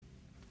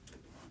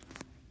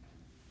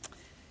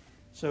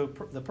So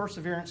the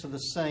perseverance of the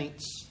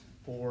saints,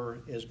 or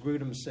as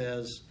Grudem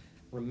says,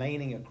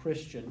 remaining a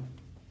Christian.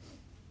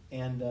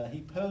 And he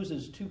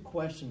poses two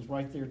questions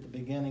right there at the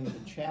beginning of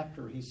the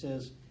chapter. He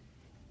says,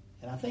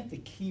 and I think the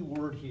key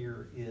word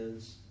here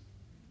is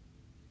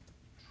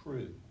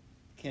true.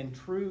 Can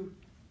true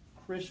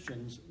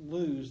Christians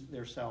lose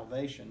their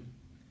salvation?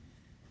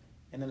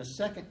 And then a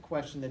second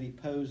question that he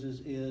poses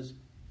is,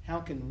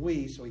 how can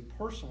we, so he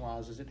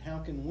personalizes it, how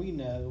can we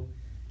know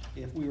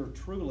if we are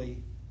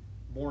truly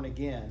born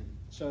again?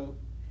 So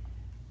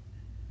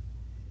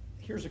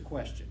here's a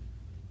question.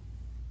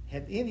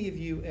 Have any of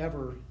you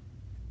ever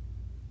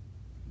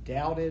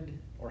doubted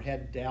or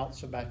had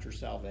doubts about your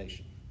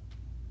salvation?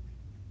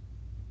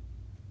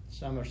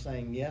 Some are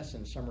saying yes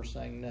and some are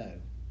saying no.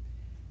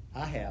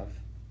 I have.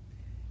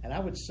 And I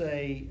would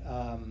say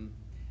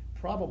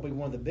probably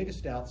one of the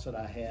biggest doubts that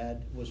I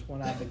had was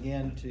when I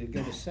began to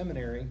go to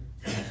seminary.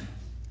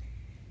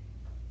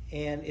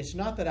 And it's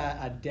not that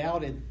I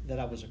doubted that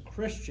I was a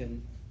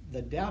Christian.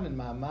 The doubt in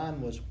my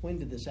mind was, when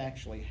did this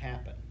actually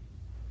happen?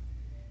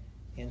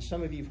 And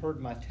some of you have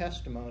heard my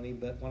testimony,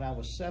 but when I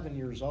was 7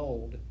 years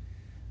old,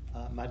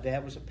 my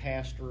dad was a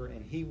pastor,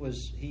 and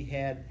he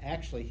had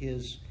actually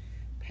his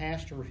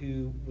pastor,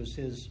 who was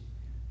his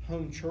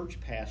home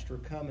church pastor,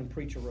 come and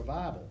preach a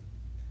revival.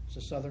 It's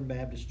a Southern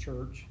Baptist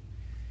church.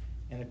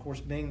 And of course,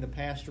 being the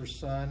pastor's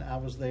son, I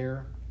was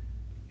there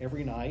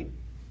every night,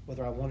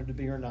 whether I wanted to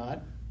be or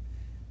not.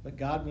 But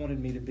God wanted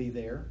me to be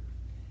there.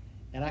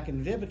 And I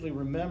can vividly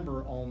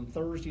remember on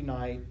Thursday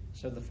night,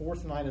 so the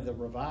fourth night of the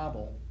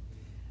revival,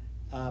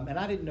 and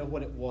I didn't know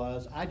what it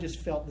was. I just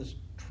felt this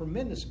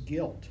tremendous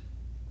guilt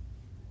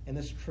and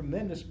this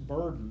tremendous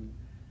burden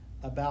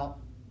about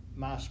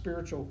my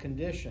spiritual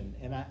condition.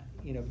 And I,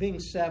 being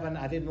 7,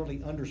 I didn't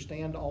really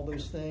understand all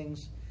those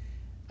things.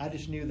 I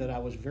just knew that I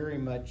was very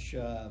much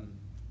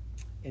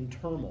in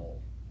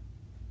turmoil.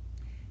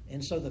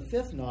 And so the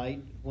fifth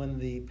night, when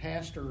the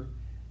pastor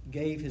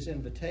gave his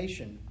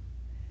invitation,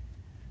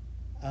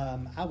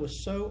 I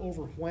was so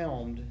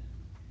overwhelmed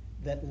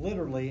that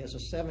literally, as a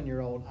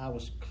 7-year-old, I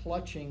was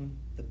clutching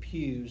the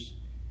pews,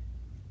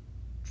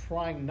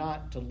 trying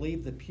not to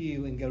leave the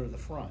pew and go to the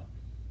front.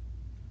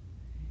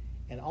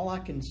 And all I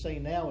can say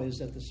now is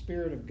that the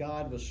Spirit of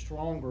God was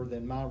stronger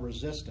than my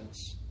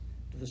resistance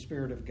to the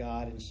Spirit of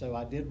God. And so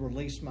I did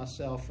release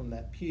myself from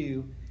that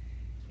pew.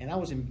 And I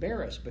was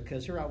embarrassed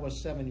because here I was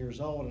 7 years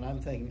old, and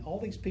I'm thinking, all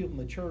these people in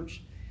the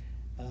church,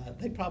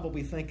 they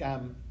probably think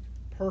I'm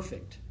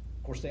perfect.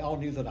 Of course, they all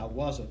knew that I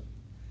wasn't,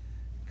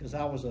 because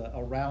I was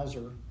a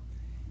rouser.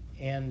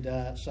 And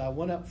so I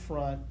went up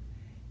front,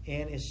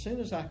 and as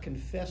soon as I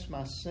confessed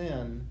my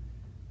sin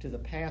to the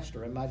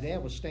pastor, and my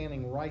dad was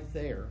standing right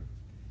there,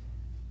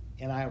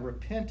 and I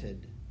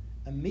repented,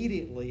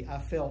 immediately I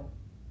felt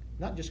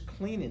not just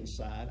clean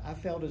inside, I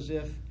felt as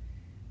if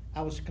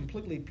I was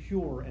completely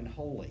pure and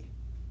holy,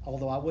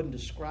 although I wouldn't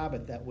describe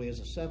it that way as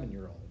a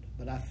 7-year-old.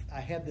 But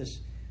I had this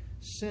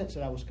sense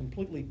that I was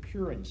completely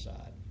pure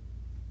inside.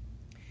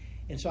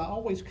 And so I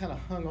always kind of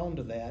hung on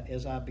to that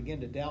as I began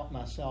to doubt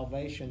my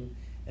salvation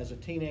as a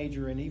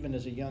teenager and even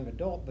as a young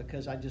adult,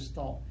 because I just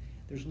thought,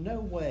 there's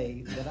no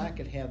way that I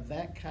could have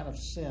that kind of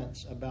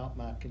sense about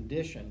my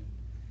condition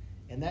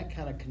and that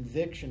kind of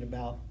conviction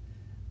about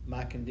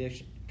my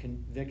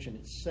conviction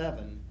at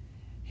 7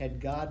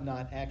 had God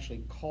not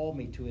actually called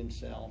me to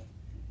himself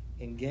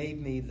and gave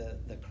me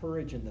the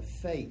courage and the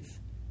faith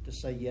to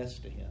say yes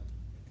to him.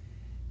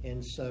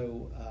 And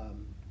so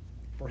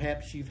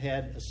perhaps you've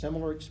had a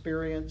similar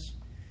experience.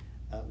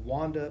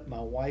 Wanda, my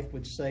wife,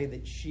 would say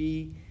that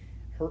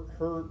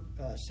her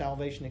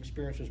salvation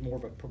experience was more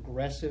of a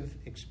progressive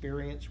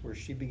experience where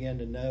she began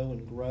to know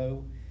and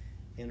grow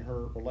in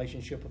her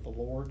relationship with the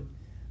Lord.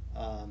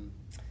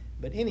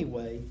 But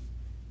anyway,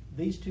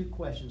 these two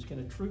questions: can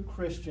a true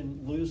Christian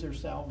lose their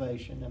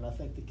salvation? And I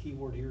think the key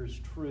word here is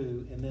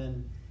true. And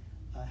then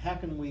how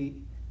can we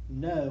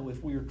know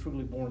if we are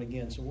truly born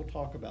again? So we'll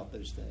talk about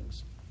those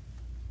things.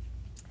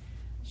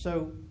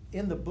 So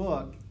in the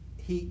book,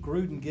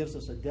 Grudem gives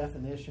us a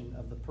definition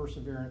of the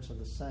perseverance of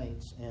the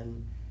saints,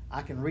 and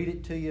I can read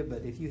it to you,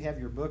 but if you have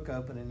your book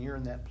open and you're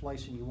in that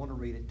place and you want to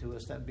read it to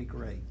us, that'd be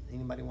great.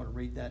 Anybody want to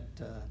read that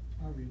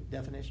I'll read it.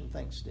 Definition?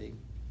 Thanks, Steve.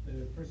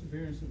 The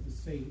perseverance of the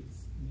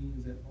saints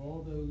means that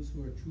all those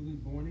who are truly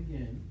born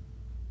again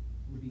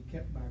will be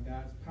kept by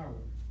God's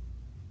power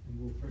and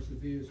will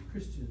persevere as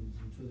Christians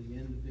until the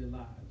end of their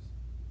lives,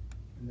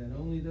 and that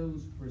only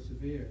those who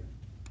persevere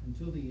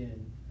until the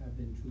end have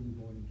been truly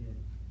born again.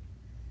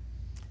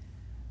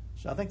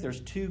 So I think there's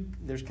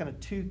kind of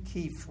two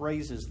key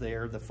phrases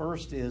there. The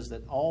first is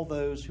that all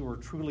those who are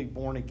truly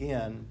born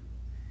again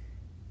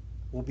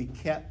will be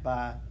kept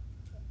by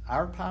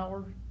our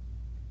power.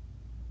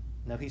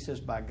 No, he says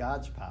by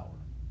God's power.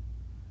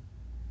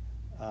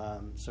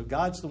 So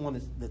God's the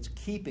one that's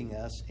keeping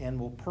us and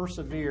will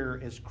persevere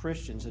as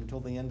Christians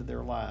until the end of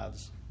their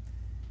lives.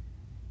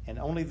 And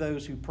only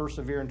those who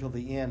persevere until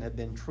the end have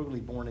been truly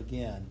born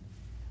again.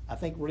 I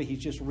think really he's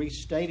just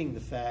restating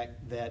the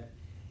fact that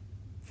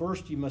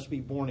first you must be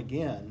born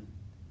again,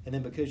 and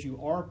then because you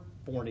are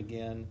born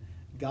again,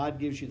 God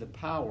gives you the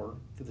power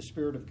through the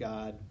Spirit of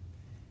God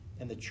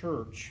and the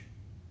church,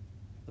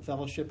 the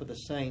fellowship of the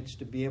saints,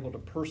 to be able to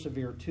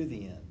persevere to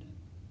the end.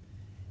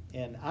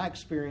 And I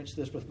experienced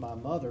this with my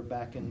mother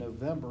back in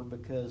November,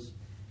 because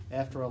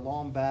after a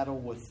long battle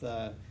with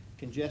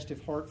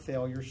congestive heart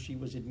failure, she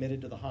was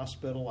admitted to the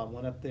hospital. I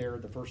went up there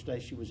the first day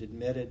she was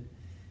admitted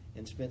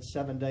and spent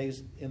 7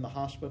 days in the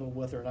hospital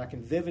with her. And I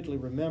can vividly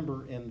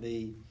remember in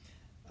the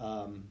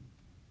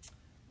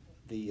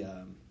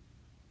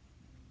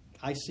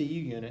ICU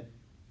unit,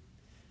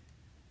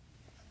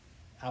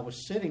 I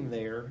was sitting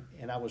there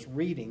and I was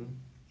reading,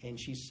 and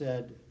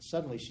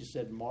suddenly she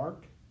said,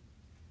 "Mark,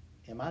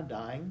 am I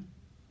dying?"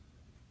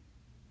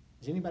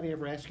 Has anybody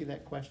ever asked you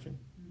that question?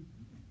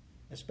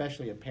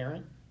 Especially a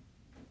parent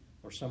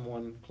or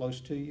someone close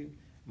to you.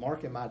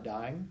 "Mark, am I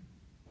dying?"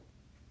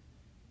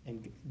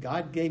 And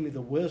God gave me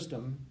the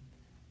wisdom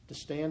to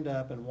stand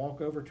up and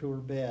walk over to her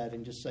bed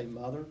and just say,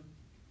 "Mother,"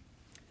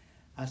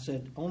 I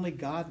said, "only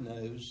God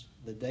knows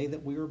the day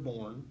that we were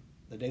born,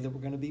 the day that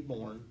we're going to be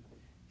born,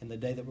 and the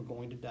day that we're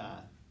going to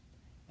die."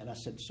 And I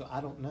said, "So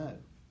I don't know."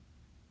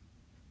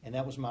 And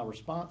that was my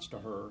response to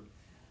her.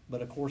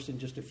 But of course, in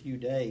just a few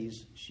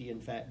days, she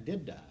in fact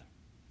did die.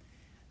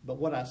 But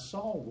what I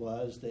saw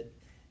was that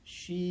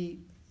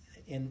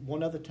and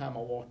one other time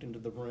I walked into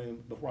the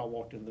room, before I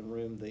walked into the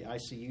room, the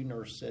ICU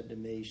nurse said to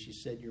me, she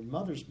said, "Your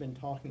mother's been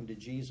talking to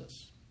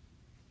Jesus."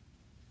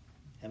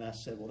 And I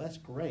said, "Well, that's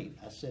great."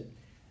 I said,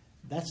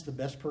 "That's the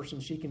best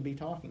person she can be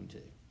talking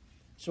to."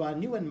 So I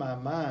knew in my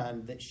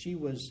mind that she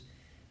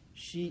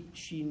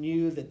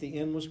knew that the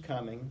end was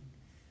coming,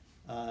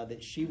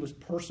 that she was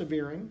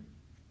persevering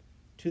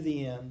to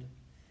the end,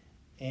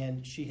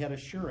 and she had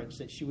assurance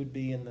that she would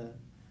be in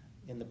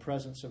the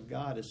presence of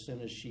God as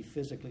soon as she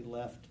physically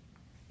left,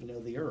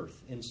 the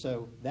earth. And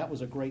so that was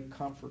a great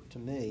comfort to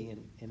me,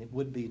 and it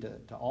would be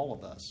to all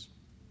of us.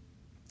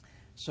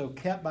 So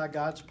kept by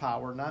God's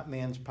power, not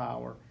man's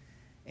power,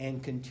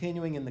 and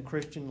continuing in the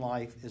Christian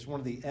life is one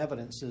of the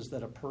evidences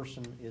that a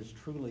person is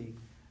truly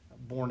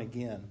born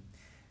again.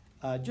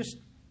 Just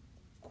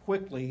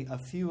quickly, a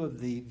few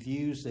of the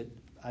views that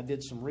I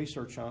did some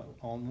research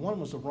on. One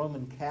was the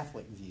Roman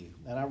Catholic view,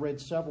 and I read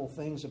several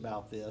things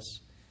about this.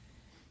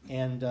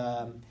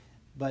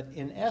 But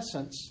in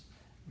essence,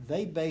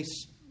 they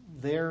base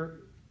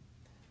their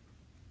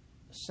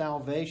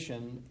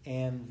salvation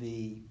and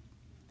the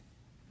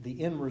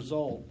end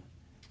result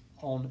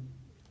on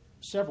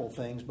several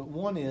things. But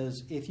one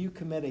is, if you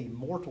commit a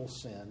mortal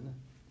sin,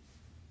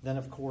 then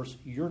of course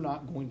you're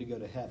not going to go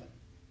to heaven.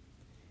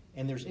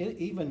 And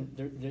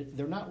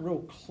they're not real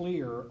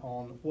clear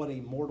on what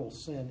a mortal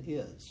sin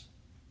is.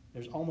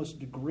 There's almost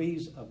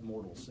degrees of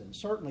mortal sin.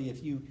 Certainly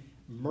if you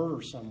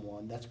murder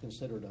someone, that's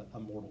considered a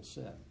mortal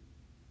sin.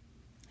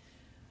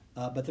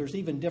 But there's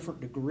even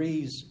different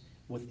degrees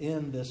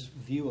within this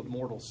view of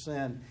mortal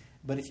sin.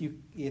 But if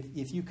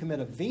you commit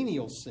a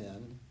venial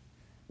sin,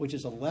 which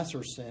is a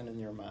lesser sin in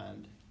your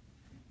mind,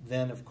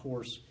 then of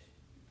course,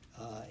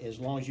 as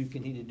long as you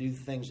continue to do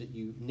things that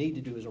you need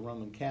to do as a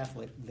Roman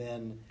Catholic,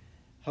 then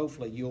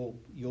hopefully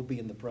you'll be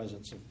in the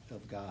presence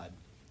of God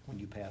when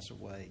you pass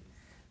away.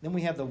 Then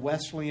we have the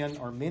Wesleyan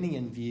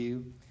Arminian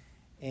view,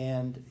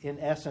 and in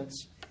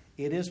essence,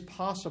 it is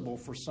possible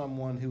for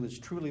someone who is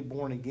truly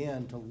born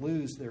again to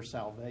lose their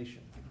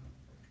salvation.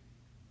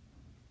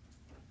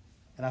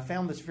 And I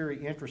found this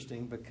very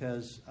interesting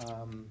because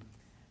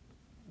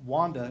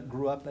Wanda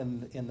grew up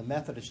in the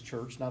Methodist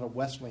Church, not a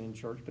Wesleyan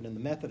church, but in the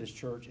Methodist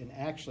Church, and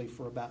actually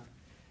for about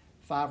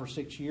 5 or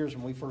 6 years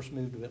when we first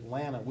moved to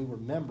Atlanta, we were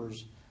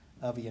members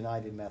of a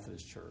United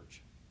Methodist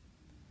Church.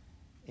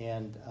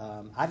 And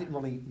I didn't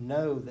really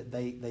know that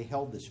they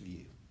held this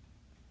view,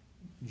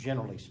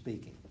 generally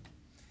speaking.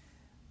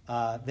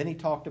 Then he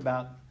talked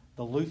about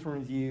the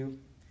Lutheran view.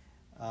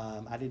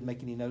 I didn't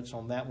make any notes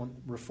on that one.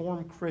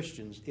 Reformed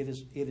Christians, it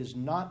is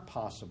not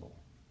possible,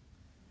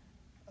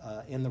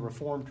 in the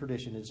Reformed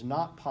tradition, it's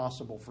not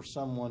possible for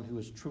someone who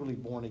is truly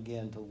born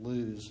again to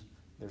lose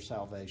their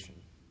salvation.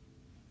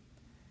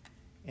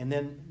 And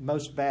then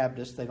most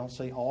Baptists, they don't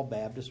say all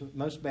Baptists, but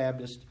most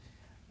Baptists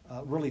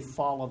really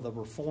follow the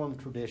Reformed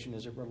tradition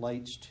as it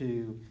relates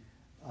to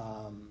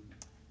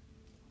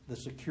the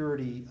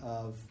security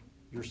of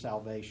your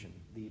salvation,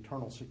 the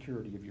eternal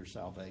security of your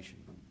salvation.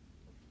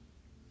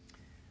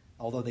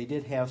 Although they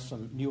did have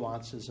some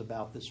nuances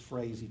about this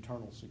phrase,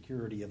 eternal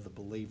security of the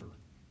believer.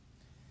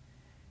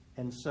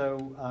 And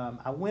so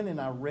I went and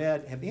I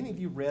read, have any of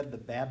you read the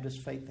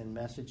Baptist Faith and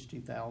Message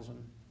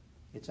 2000?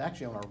 It's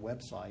actually on our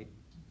website.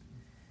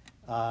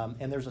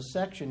 And there's a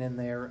section in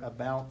there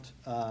about,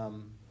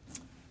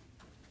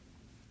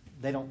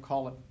 they don't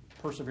call it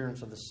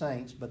perseverance of the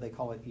saints, but they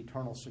call it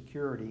eternal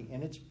security.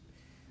 And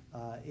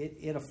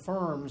it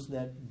affirms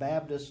that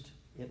Baptist,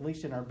 at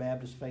least in our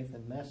Baptist Faith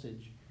and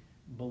Message,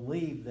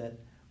 believe that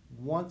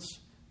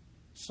once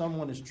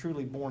someone is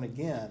truly born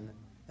again,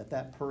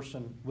 that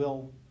person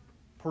will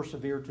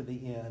persevere to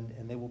the end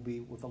and they will be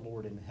with the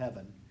Lord in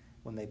heaven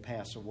when they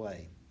pass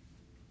away.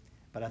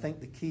 But I think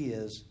the key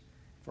is,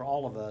 for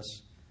all of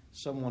us,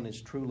 someone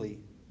is truly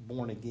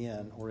born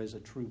again or is a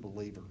true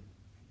believer.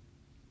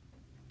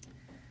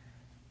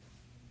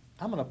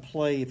 I'm going to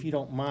play, if you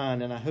don't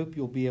mind, and I hope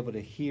you'll be able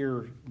to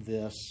hear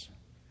this.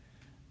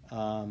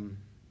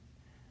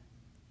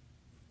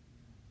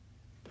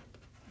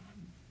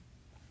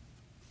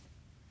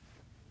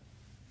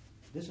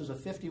 This is a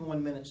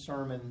 51-minute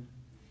sermon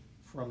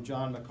from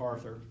John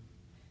MacArthur,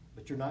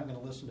 but you're not going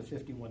to listen to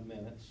 51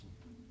 minutes.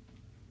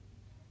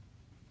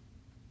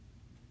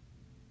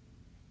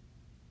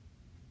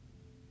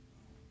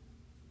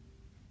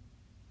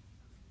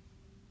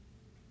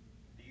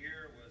 The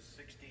year was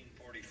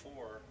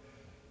 1644.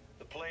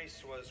 The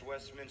place was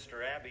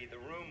Westminster Abbey. The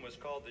room was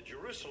called the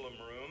Jerusalem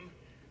Room.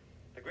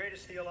 The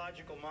greatest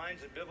theological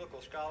minds and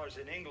biblical scholars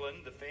in England,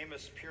 the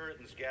famous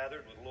Puritans,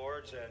 gathered with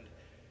lords and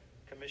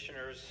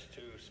commissioners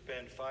to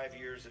spend 5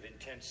 years of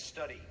intense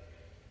study,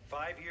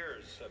 5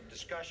 years of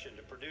discussion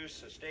to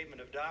produce a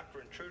statement of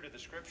doctrine true to the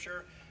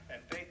Scripture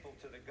and faithful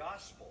to the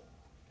gospel.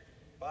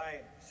 By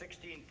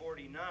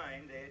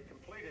 1649, they had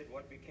completed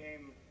what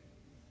became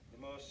the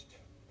most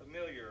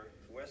familiar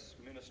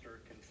Westminster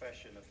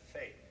Confession of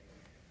Faith.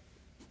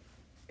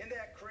 In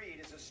that creed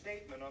is a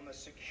statement on the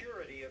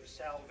security of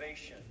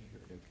salvation,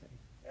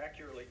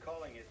 accurately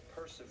calling it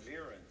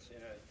perseverance.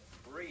 In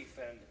a brief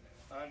and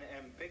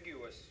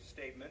unambiguous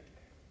statement,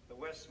 the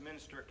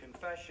Westminster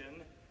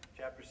Confession,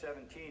 chapter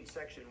 17,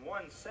 section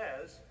 1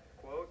 says,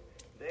 quote,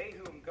 "They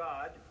whom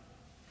God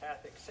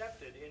hath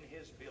accepted in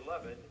his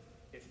beloved,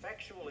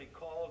 effectually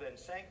called and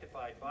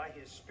sanctified by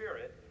his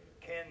Spirit,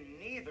 can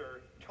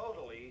neither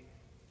totally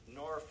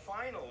nor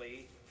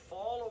finally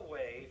fall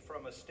away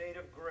from a state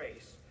of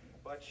grace,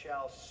 but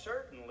shall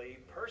certainly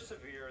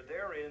persevere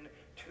therein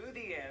to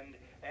the end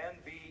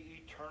and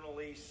be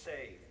eternally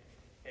saved."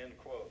 End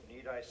quote.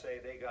 Need I say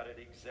they got it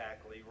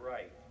exactly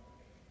right.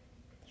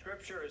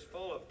 Scripture is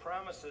full of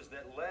promises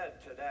that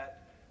led to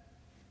that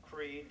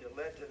creed, that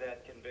led to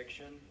that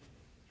conviction.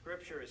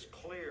 Scripture is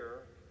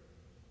clear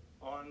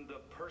on the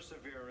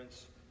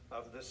perseverance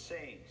of the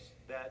saints,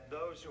 that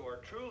those who are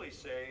truly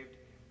saved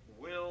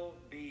will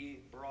be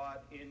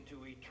brought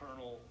into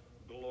eternal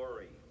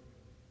glory.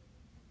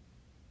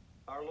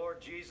 Our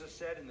Lord Jesus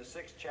said in the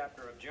 6th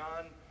chapter of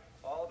John,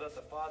 "All that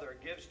the Father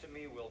gives to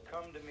me will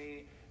come to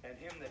me, and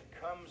him that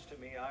comes to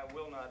me I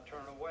will not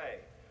turn away.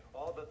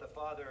 All that the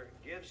Father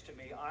gives to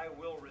me I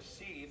will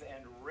receive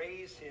and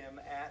raise him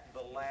at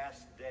the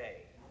last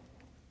day."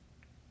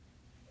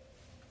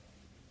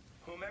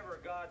 Whomever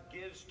God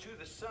gives to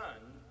the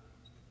Son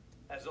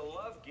as a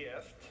love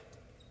gift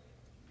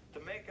to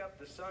make up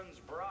the Son's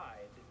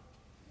bride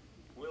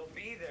will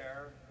be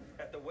there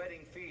at the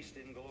wedding feast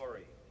in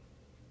glory.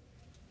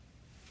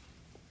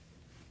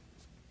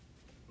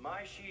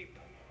 "My sheep,"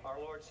 our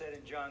Lord said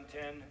in John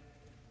 10,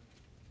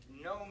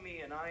 "know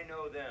me and I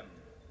know them.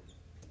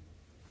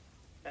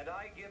 And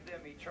I give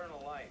them eternal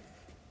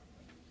life,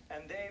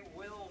 and they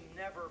will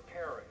never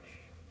perish,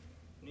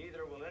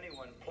 neither will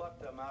anyone pluck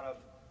them out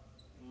of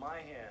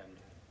my hand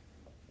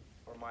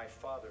or my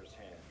Father's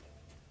hand."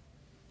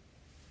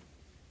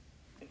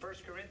 In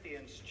 1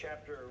 Corinthians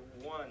chapter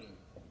 1,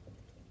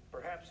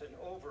 perhaps an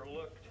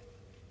overlooked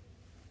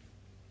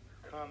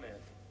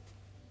comment.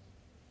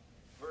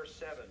 Verse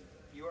 7,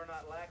 "You are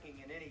not lacking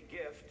in any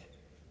gift,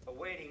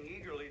 awaiting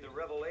eagerly the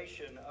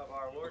revelation of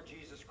our Lord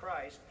Jesus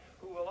Christ,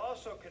 who will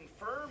also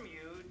confirm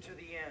you to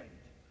the end,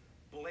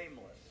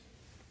 blameless."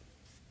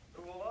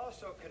 Who will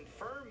also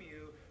confirm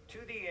you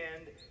to the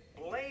end,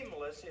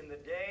 blameless in the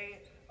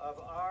day of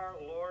our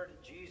Lord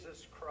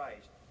Jesus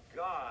Christ.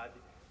 God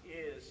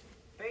is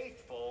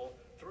faithful,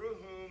 through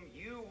whom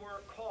you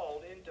were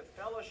called into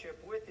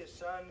fellowship with his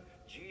Son,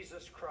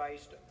 Jesus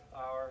Christ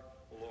our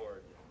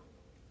Lord.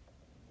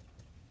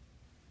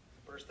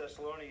 1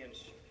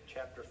 Thessalonians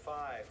chapter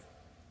 5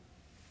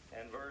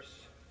 and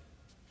verse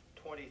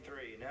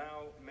 23.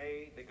 "Now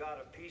may the God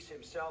of peace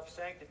himself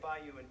sanctify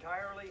you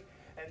entirely,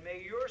 and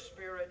may your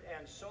spirit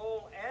and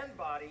soul and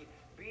body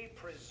be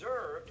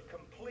preserved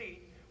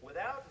complete,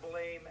 without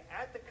blame,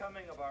 at the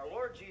coming of our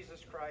Lord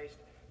Jesus Christ.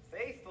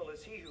 Faithful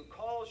is he who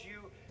calls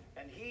you,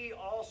 and he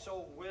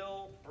also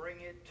will bring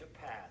it to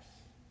pass."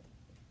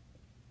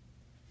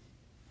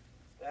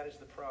 That is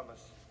the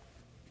promise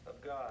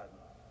of God.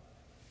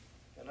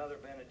 Another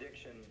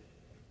benediction,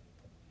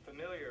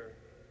 familiar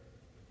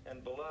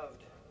and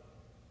beloved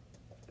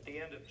at the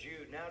end of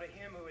Jude. "Now to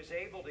him who is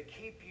able to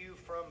keep you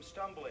from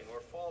stumbling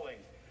or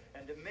falling,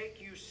 and to make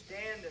you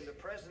stand in the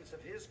presence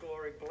of his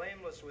glory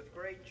blameless with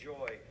great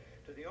joy.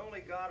 To the only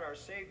God our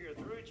Savior,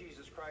 through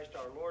Jesus Christ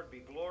our Lord,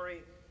 be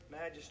glory,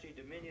 majesty,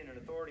 dominion, and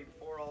authority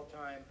before all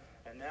time,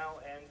 and now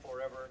and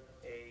forever.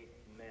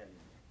 Amen."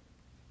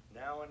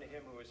 Now unto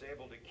him who is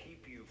able to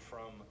keep you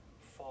from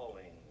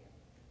falling.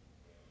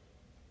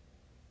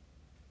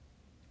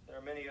 There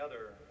are many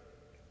other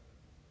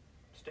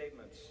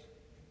statements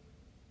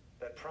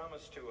that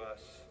promise to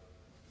us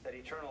that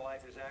eternal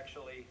life is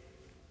actually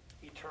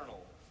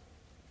eternal.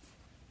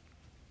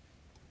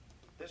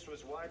 This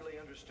was widely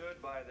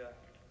understood by the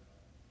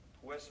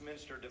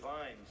Westminster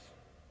divines,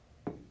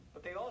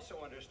 but they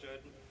also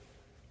understood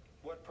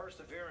what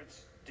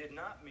perseverance did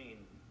not mean.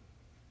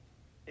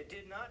 It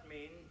did not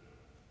mean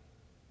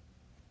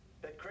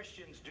that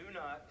Christians do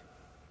not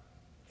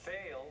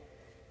fail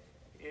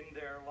in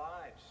their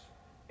lives,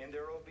 in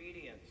their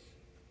obedience.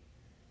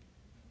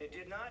 It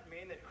did not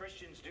mean that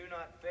Christians do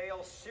not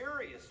fail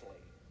seriously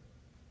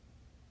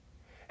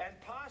and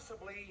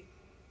possibly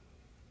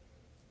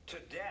to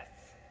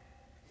death.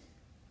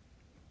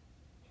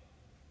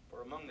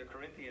 For among the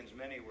Corinthians,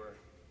 many were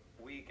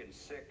weak and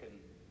sick, and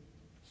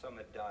some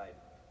had died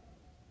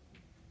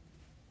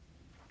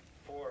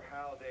for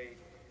how they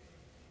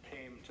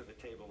came to the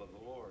table of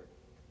the Lord.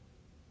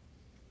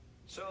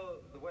 So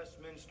the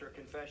Westminster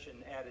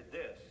Confession added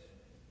this: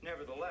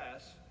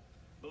 nevertheless,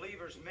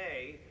 believers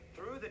may,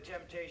 through the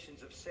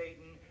temptations of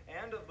Satan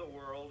and of the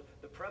world,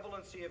 the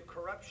prevalency of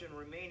corruption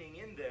remaining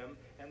in them,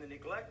 and the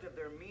neglect of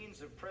their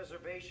means of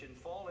preservation,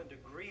 fall into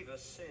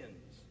grievous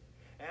sins,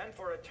 and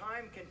for a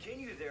time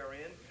continue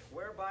therein,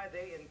 whereby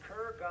they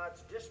incur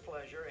God's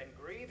displeasure and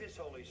grieve his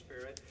Holy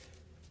Spirit,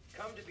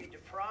 come to be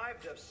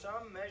deprived of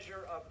some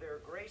measure of their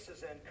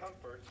graces and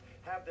comforts,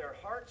 have their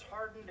hearts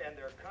hardened and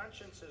their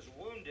consciences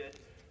wounded,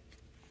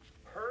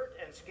 hurt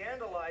and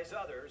scandalize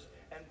others,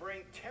 and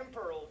bring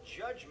temporal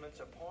judgments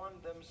upon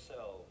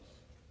themselves.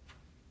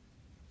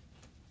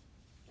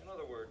 In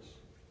other words,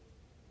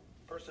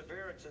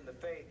 perseverance in the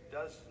faith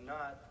does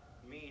not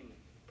mean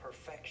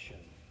perfection.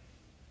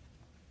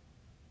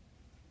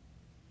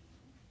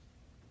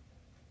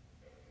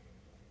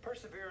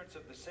 Perseverance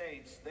of the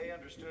saints, they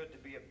understood to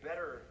be a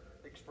better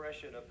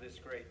expression of this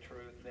great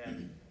truth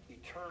than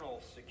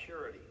eternal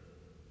security.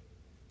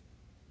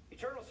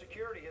 Eternal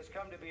security has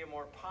come to be a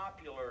more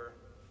popular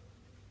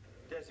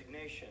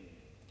designation,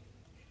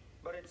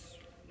 but it's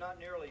not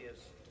nearly as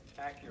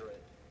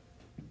accurate.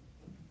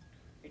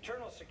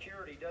 Eternal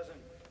security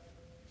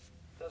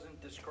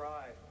doesn't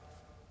describe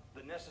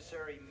the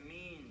necessary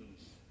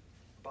means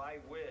by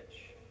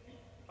which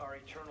our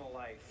eternal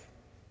life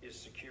is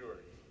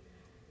secured.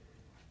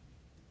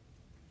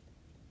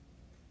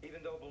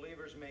 Even though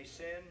believers may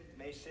sin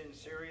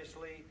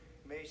seriously,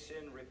 may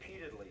sin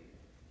repeatedly,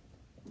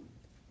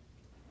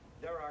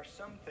 there are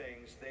some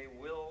things they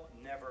will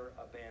never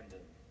abandon.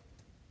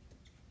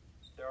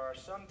 There are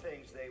some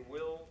things they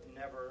will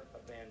never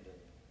abandon.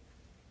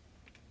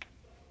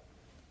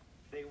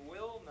 They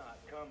will not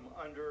come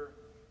under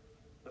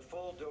the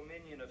full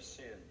dominion of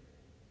sin.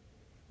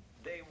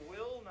 They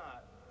will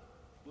not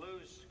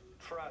lose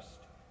trust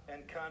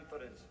and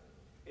confidence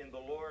in the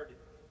Lord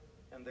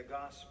and the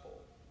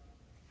gospel.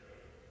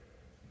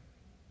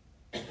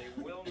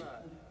 They will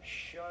not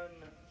shun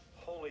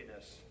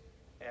holiness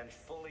and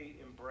fully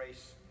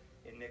embrace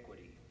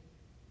iniquity.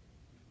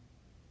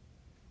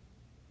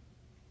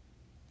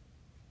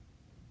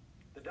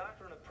 The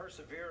doctrine of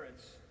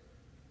perseverance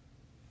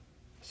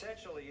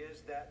essentially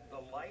is that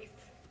the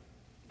life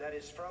that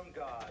is from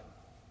God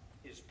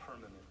is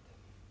permanent.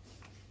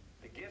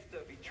 The gift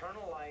of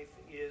eternal life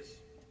is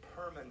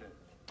permanent.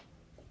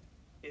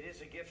 It is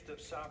a gift of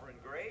sovereign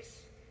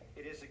grace.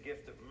 It is a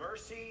gift of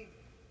mercy.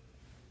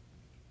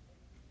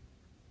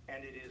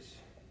 And it is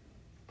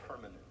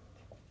permanent.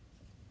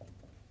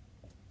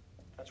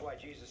 That's why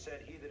Jesus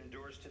said, "He that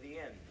endures to the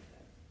end,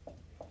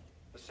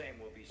 the same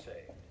will be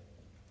saved."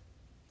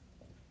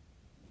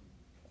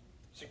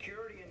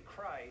 Security in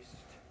Christ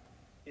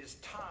is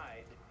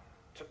tied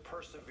to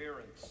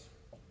perseverance.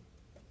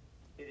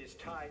 It is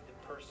tied to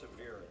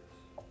perseverance.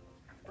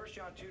 1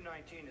 John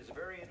 2:19 is a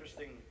very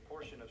interesting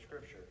portion of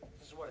Scripture.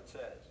 This is what it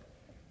says: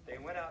 "They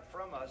went out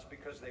from us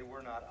because they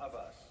were not of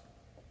us.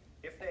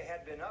 If they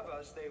had been of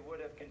us, they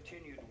would have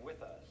continued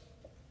with us.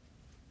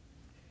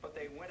 But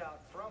they went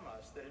out from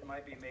us that it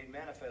might be made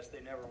manifest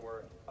they never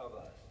were of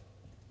us."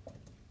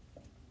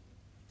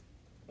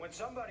 When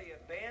somebody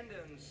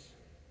abandons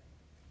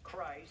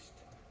Christ,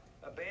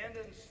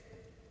 abandons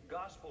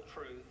gospel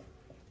truth,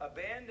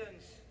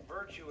 abandons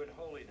virtue and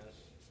holiness,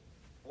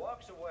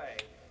 walks away,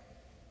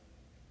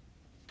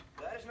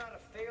 that is not a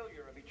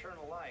failure of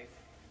eternal life.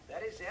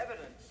 That is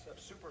evidence of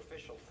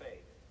superficial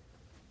faith.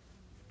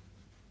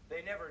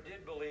 They never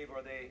did believe,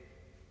 or they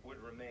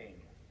would remain.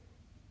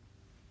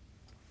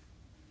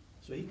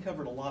 So he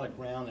covered a lot of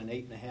ground in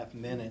 8.5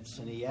 minutes,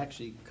 and he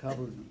actually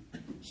covered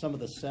some of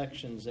the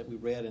sections that we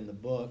read in the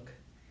book.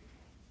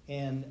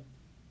 And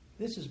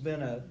this has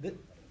been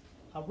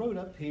I wrote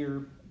up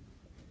here,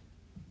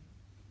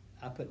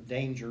 I put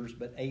dangers,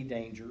 but a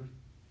danger,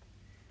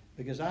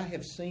 because I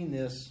have seen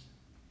this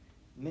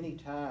many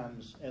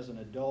times as an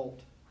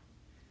adult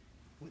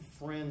with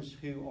friends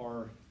who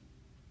I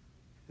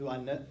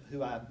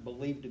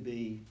believe to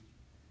be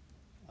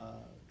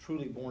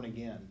truly born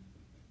again.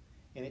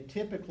 And it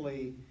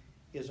typically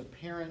is a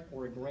parent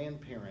or a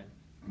grandparent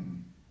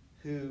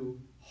who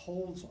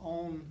holds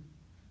on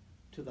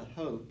to the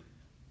hope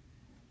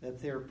that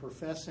their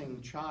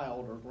professing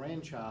child or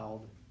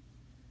grandchild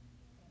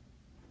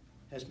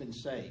has been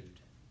saved.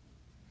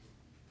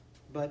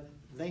 But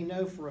they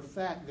know for a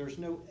fact there's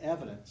no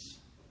evidence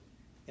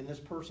in this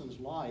person's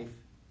life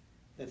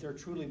that they're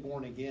truly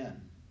born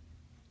again.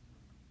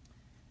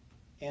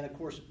 And of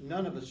course,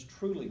 none of us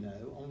truly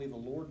know. Only the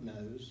Lord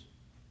knows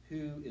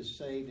who is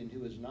saved and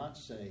who is not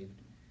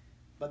saved.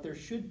 But there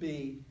should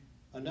be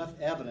enough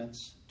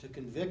evidence to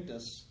convict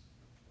us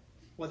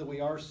whether we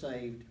are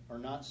saved or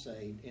not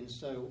saved. And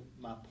so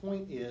my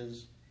point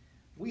is,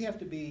 we have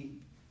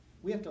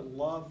to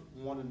love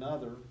one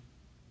another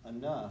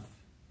enough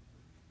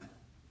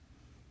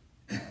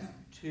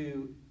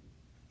to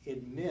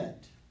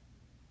admit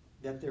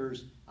that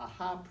there's a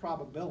high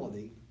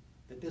probability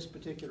that this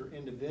particular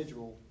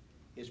individual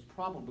is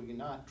probably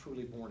not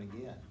truly born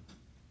again.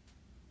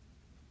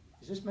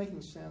 Is this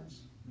making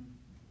sense?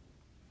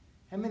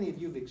 How many of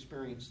you have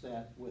experienced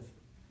that with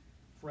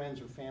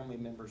friends or family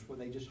members where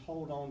they just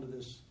hold on to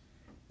this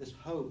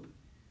hope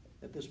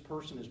that this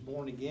person is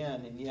born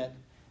again, and yet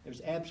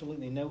there's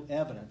absolutely no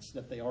evidence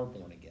that they are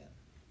born again?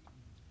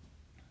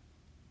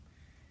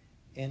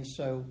 And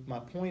so my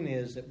point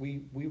is that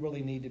we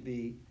really need to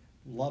be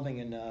loving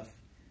enough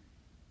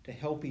to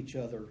help each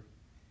other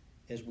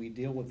as we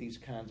deal with these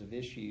kinds of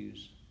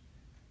issues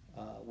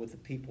with the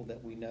people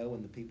that we know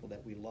and the people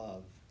that we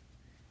love,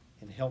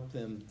 and help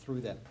them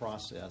through that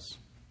process.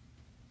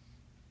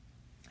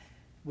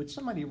 Would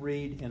somebody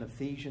read in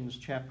Ephesians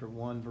chapter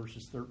 1,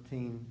 verses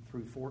 13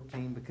 through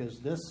 14? Because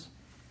this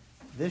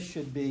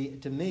should be,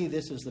 to me,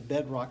 this is the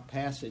bedrock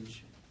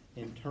passage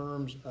in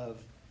terms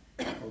of,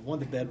 or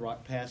one of the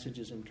bedrock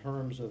passages in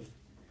terms of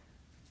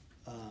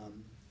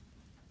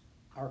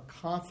our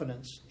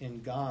confidence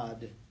in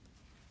God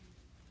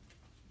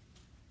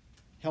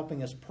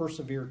helping us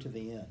persevere to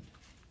the end.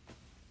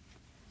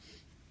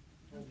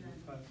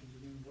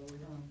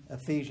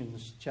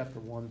 Ephesians chapter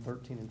 1,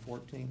 13 and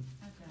 14.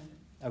 I got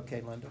it.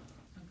 Okay, Linda.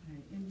 Okay.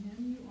 In him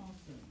you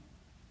also,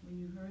 when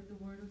you heard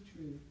the word of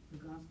truth, the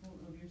gospel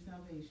of your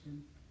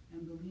salvation,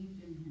 and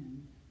believed in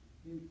him,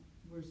 you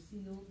were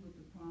sealed with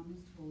the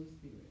promised Holy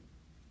Spirit.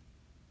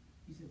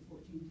 You said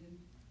 14 too?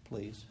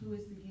 Please. Who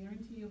is the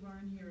guarantee of our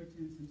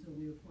inheritance until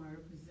we acquire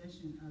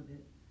possession of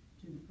it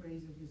to the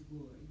praise of his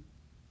glory.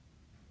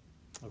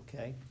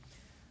 Okay.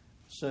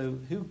 So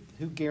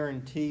who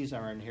guarantees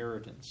our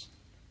inheritance?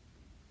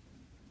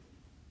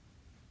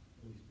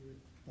 Holy Spirit.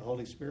 The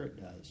Holy Spirit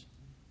does.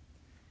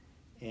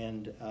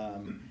 And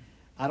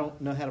I don't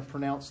know how to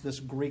pronounce this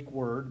Greek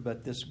word,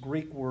 but this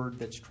Greek word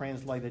that's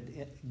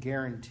translated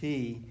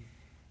guarantee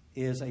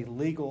is a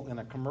legal and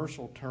a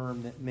commercial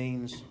term that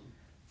means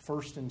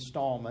first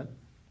installment,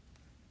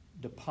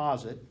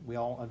 deposit, we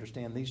all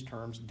understand these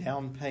terms,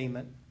 down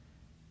payment,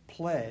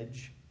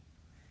 pledge,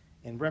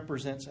 and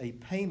represents a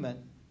payment,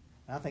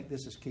 I think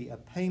this is key, a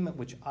payment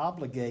which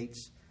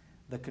obligates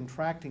the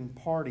contracting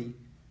party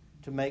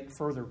to make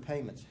further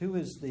payments. Who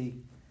is the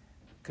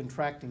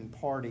contracting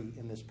party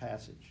in this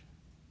passage?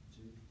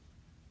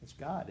 It's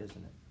God,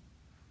 isn't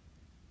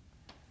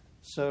it?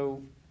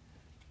 So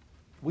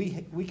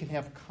we can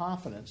have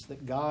confidence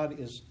that God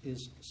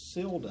is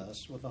sealed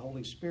us with the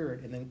Holy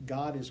Spirit, and then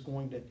God is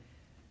going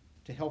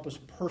to help us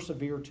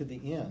persevere to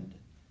the end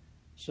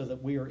so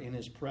that we are in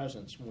his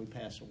presence when we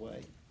pass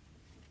away.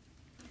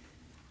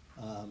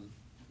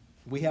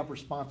 We have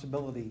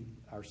responsibility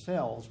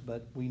ourselves,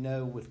 but we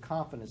know with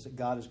confidence that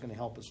God is going to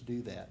help us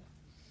do that.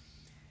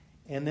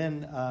 And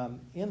then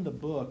in the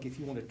book, if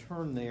you want to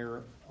turn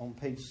there on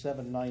page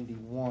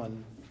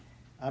 791,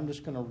 I'm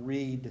just going to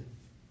read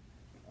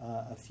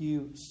a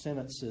few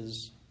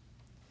sentences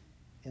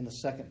in the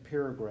second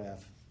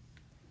paragraph.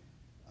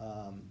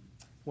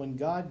 When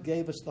God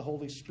gave us the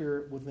Holy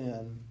Spirit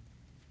within,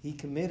 he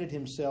committed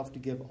himself to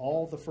give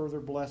all the further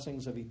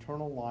blessings of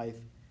eternal life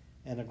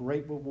and a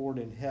great reward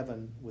in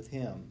heaven with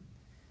him.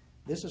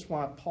 This is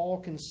why Paul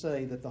can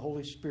say that the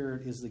Holy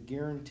Spirit is the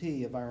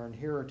guarantee of our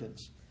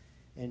inheritance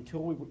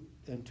until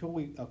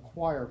we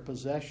acquire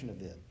possession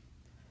of it.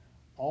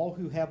 All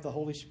who have the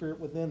Holy Spirit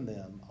within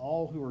them,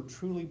 all who are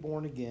truly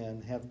born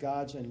again, have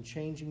God's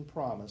unchanging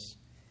promise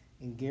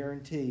and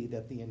guarantee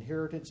that the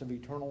inheritance of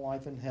eternal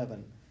life in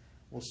heaven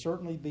will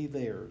certainly be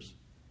theirs.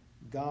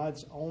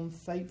 God's own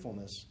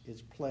faithfulness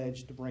is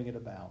pledged to bring it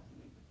about.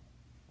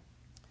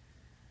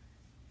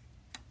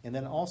 And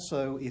then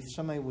also, if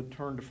somebody would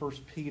turn to 1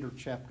 Peter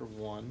chapter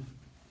 1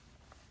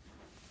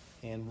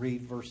 and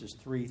read verses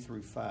 3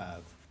 through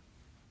 5.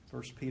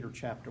 1 Peter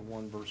chapter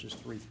 1, verses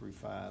 3 through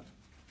 5.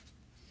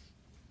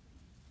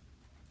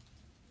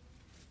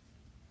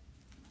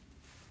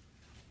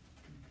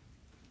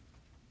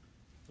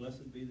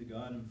 Blessed be the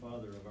God and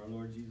Father of our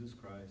Lord Jesus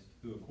Christ,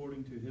 who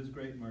according to his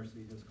great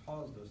mercy has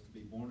caused us to be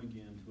born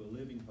again to a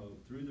living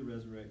hope through the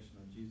resurrection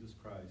of Jesus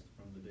Christ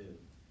from the dead,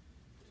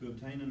 to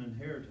obtain an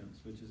inheritance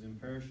which is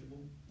imperishable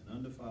and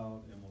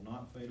undefiled and will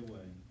not fade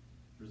away,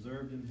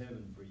 reserved in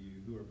heaven for you,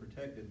 who are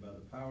protected by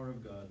the power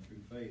of God through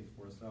faith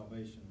for a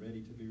salvation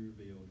ready to be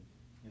revealed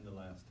in the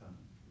last time.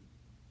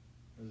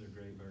 Those are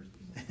great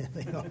verses.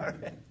 They are.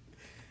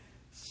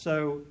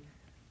 So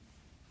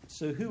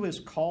who has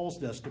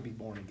caused us to be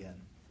born again?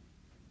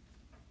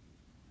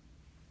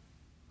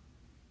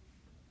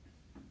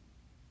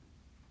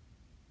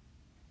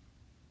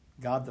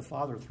 God the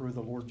Father through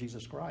the Lord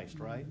Jesus Christ,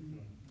 right?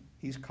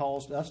 He's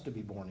caused us to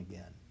be born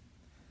again.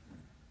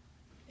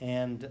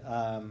 And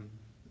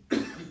Through his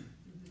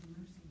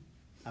mercy.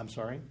 I'm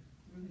sorry?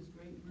 Through his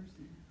great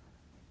mercy.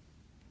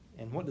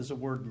 And what does the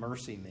word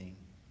mercy mean?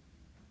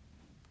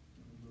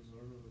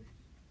 Undeserved,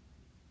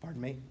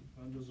 Pardon me?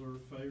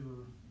 undeserved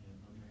favor.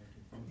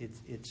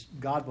 It's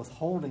God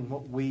withholding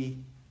what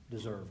we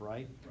deserve,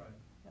 right?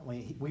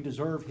 Right. We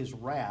deserve his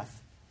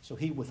wrath, so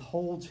he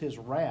withholds his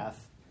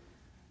wrath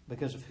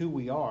because of who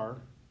we are.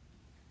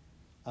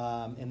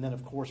 And then,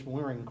 of course, when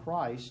we're in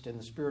Christ and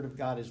the Spirit of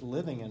God is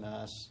living in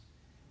us,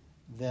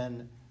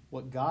 then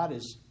what God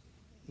is,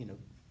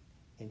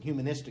 in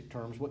humanistic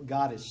terms, what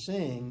God is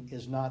seeing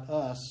is not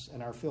us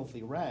and our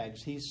filthy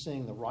rags. He's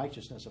seeing the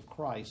righteousness of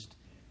Christ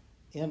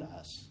in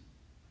us.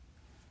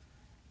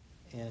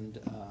 And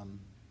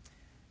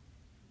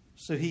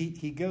so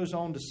he goes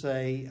on to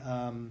say,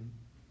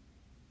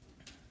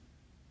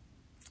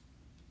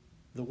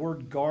 the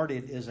word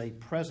guarded is a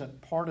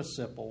present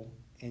participle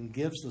and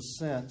gives the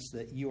sense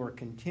that you are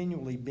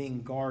continually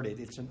being guarded.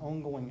 It's an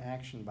ongoing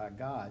action by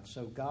God.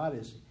 So God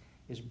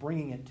is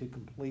bringing it to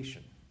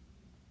completion,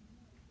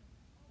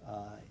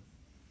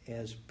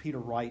 as Peter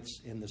writes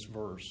in this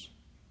verse.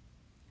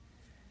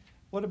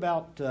 What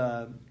about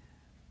the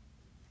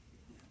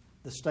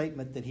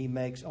statement that he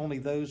makes, only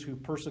those who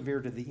persevere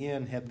to the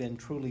end have been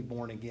truly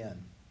born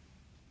again?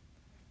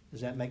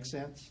 Does that make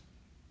sense?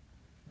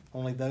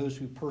 Only those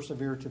who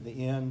persevere to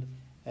the end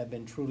have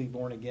been truly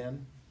born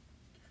again?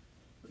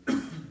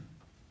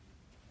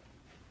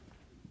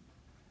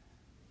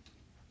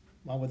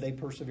 Why would they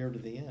persevere to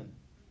the end?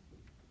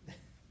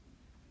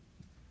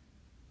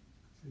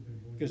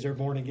 Because they're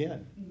born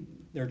again.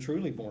 They're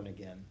truly born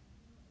again.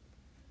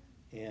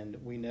 And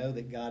we know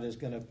that God is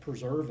going to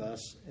preserve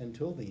us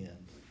until the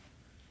end.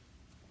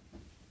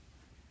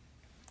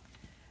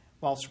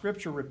 While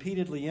Scripture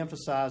repeatedly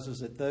emphasizes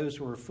that those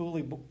who are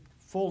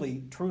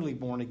fully, truly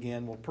born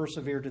again will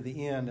persevere to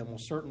the end and will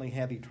certainly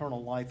have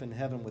eternal life in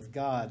heaven with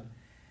God,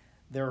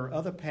 there are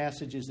other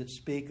passages that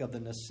speak of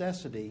the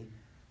necessity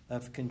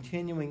of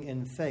continuing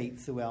in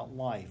faith throughout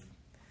life.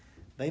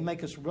 They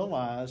make us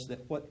realize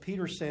that what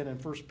Peter said in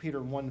 1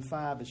 Peter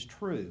 1:5 is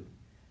true,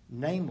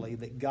 namely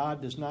that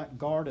God does not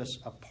guard us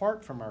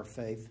apart from our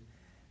faith,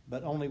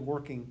 but only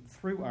working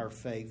through our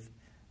faith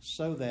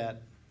so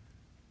that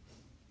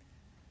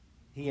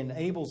he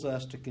enables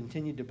us to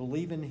continue to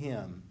believe in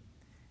him.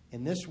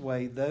 In this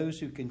way, those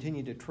who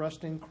continue to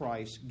trust in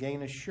Christ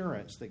gain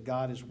assurance that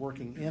God is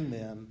working in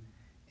them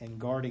and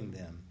guarding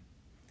them.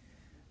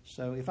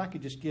 So if I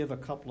could just give a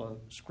couple of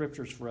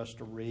scriptures for us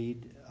to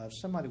read. If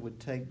somebody would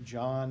take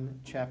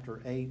John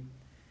chapter 8,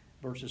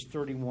 verses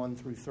 31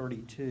 through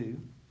 32.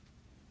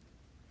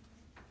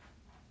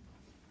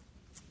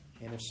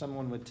 And if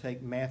someone would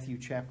take Matthew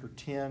chapter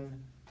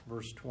 10,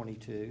 verse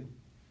 22.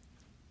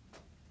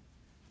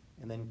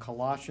 And then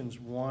Colossians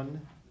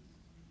 1,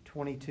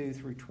 22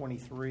 through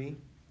 23.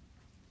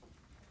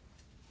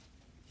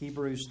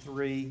 Hebrews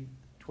 3,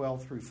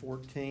 12 through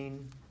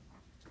 14.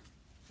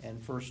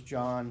 And 1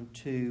 John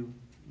 2,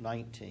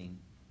 19.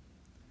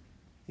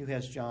 Who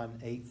has John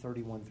 8,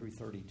 31 through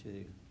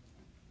 32?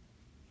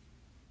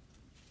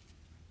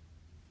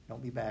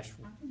 Don't be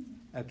bashful.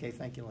 Okay,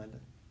 thank you, Linda.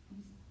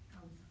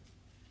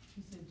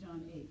 You said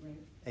John 8,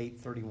 right? 8,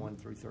 31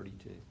 through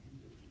 32.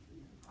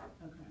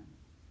 Okay.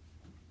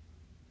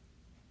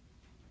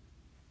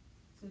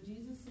 So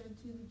Jesus said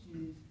to the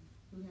Jews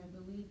who had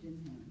believed in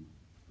him,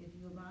 "If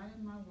you abide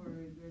in my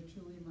word, you are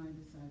truly my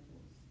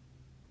disciples,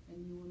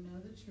 and you will know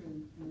the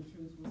truth, and the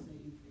truth will set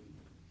you free."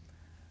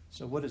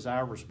 So what is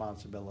our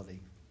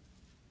responsibility?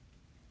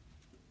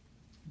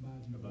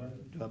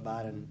 To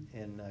abide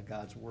in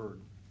God's word.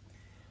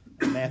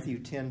 Matthew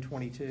 10,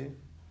 22.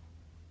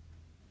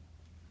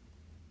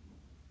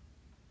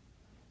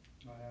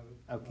 I have it.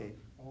 Okay.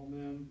 All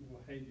men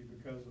will hate you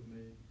because of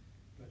me,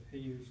 but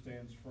he who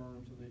stands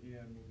firm to the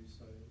end will be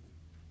saved.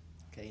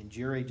 Okay, and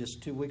Jerry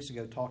just 2 weeks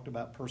ago talked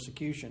about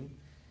persecution.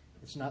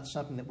 It's not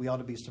something that we ought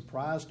to be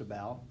surprised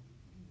about.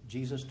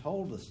 Jesus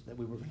told us that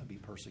we were going to be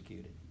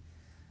persecuted.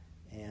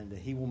 And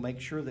he will make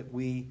sure that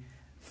we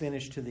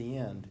finish to the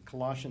end.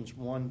 Colossians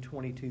 1,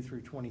 22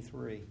 through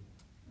 23.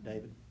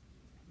 David?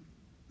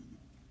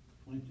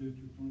 22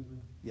 through 23.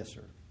 Yes,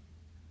 sir.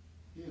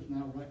 He is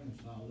now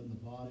reconciled in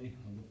the body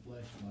of the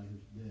flesh by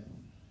his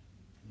death,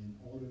 in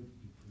order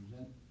to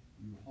present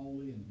you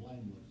holy and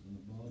blameless and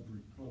above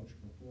reproach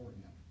before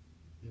him.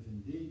 If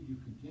indeed you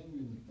continue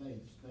in the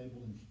faith,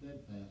 stable and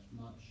steadfast,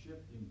 not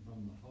shifting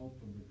from the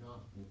hope of the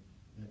gospel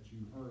that you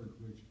heard,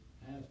 which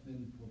has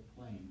been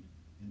proclaimed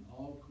in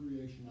all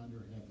creation under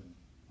heaven,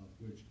 of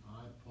which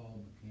I,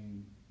 Paul,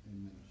 became a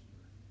minister.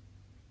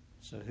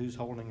 So who's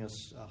holding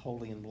us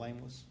holy and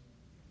blameless?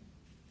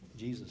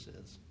 Jesus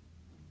is.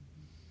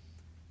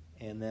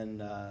 And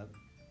then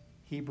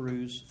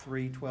Hebrews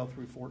 3, 12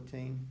 through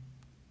 14.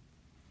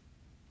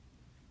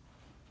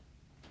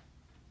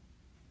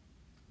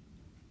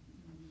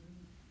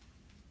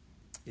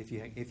 If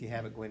you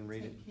have it, go ahead and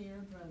read it. Take care,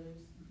 brothers,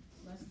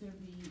 lest there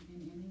be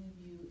in any of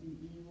you an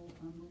evil,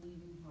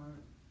 unbelieving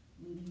heart,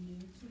 leading you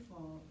to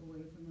fall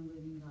away from the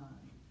living God.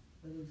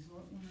 But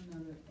exhort one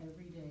another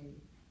every day,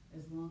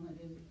 as long as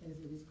it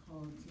is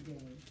called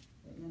today,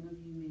 that none of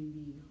you may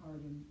be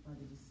hardened by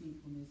the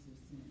deceitfulness of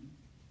sin.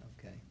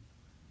 Okay.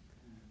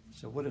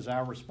 So what is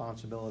our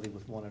responsibility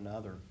with one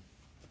another?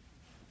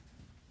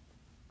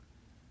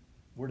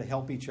 We're to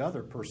help each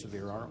other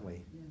persevere, aren't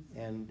we?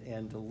 Yes.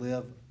 And to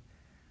live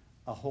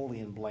a holy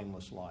and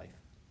blameless life.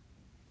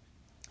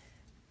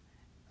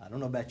 I don't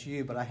know about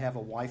you, but I have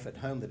a wife at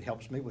home that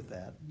helps me with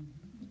that.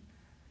 Mm-hmm.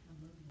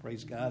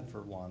 Praise God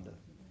for Wanda.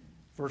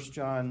 1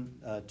 John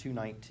 2:19. I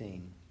have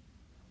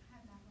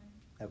that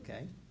one.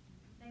 Okay.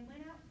 They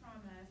went out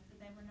from us, but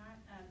they were not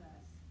of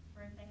us.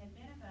 For if they had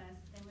been of us,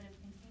 they would have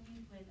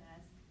continued with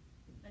us.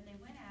 But they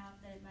went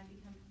out that it might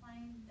become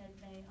plain that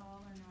they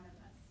all are not of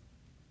us.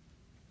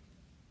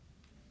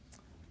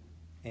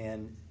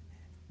 And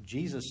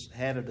Jesus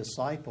had a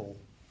disciple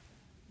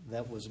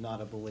that was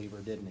not a believer,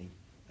 didn't he?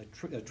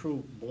 A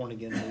true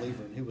born-again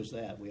believer. And who was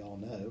that? We all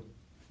know.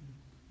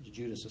 It was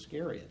Judas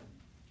Iscariot.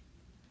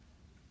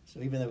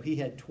 So even though he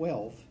had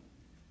 12,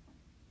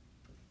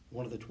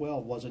 one of the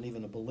 12 wasn't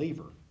even a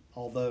believer,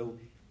 although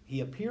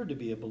he appeared to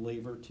be a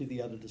believer to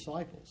the other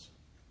disciples.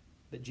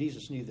 But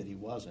Jesus knew that he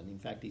wasn't. In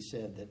fact, he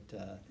said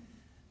that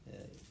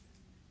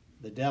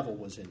the devil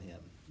was in him.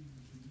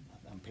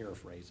 I'm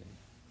paraphrasing.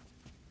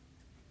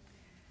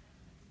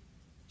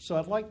 So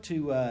I'd like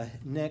to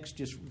next,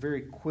 just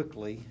very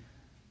quickly,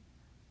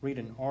 read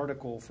an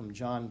article from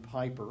John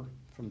Piper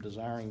from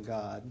Desiring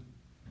God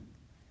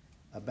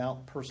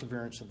about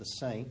perseverance of the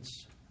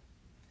saints.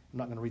 I'm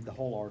not going to read the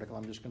whole article.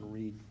 I'm just going to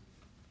read,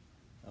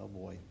 oh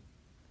boy.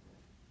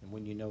 And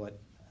when you know it,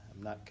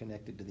 I'm not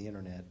connected to the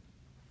internet.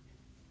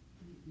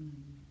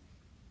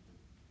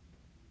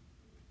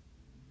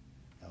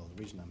 Oh,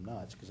 the reason I'm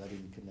not is because I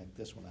didn't connect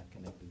this one. I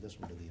connected this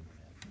one to the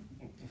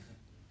internet.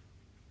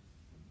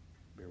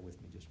 Bear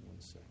with me just 1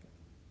 second.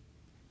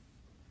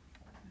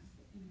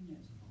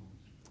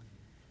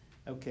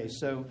 Okay,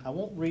 so I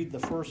won't read the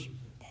first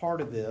part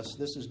of this.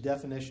 This is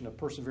definition of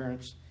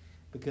perseverance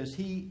because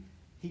he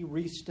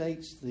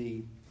restates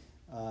the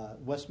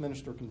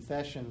Westminster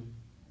Confession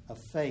of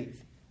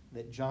Faith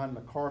that John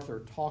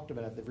MacArthur talked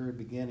about at the very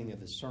beginning of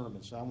his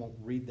sermon, so I won't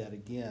read that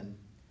again.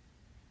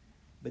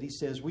 But he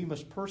says, we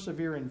must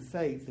persevere in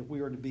faith if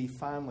we are to be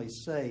finally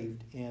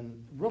saved.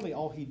 And really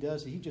all he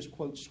does is he just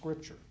quotes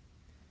Scripture.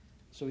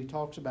 So he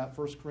talks about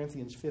 1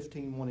 Corinthians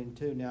 15, 1 and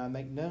 2. Now I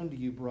make known to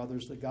you,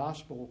 brothers, the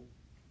gospel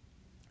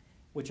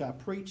which I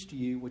preached to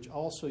you, which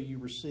also you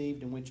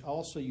received, in which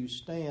also you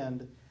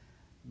stand,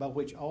 by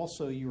which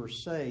also you are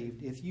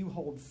saved, if you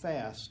hold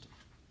fast,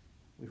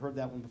 we heard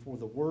that one before,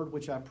 the word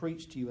which I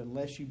preached to you,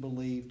 unless you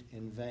believed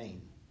in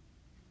vain.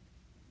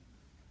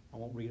 I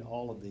won't read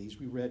all of these.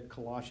 We read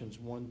Colossians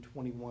 1,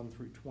 21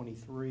 through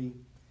 23,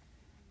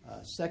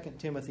 2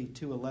 Timothy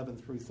 2, 11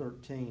 through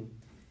 13.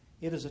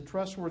 It is a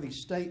trustworthy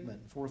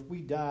statement, for if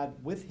we died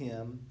with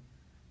him,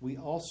 we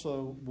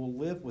also will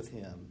live with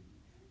him.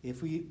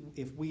 If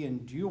we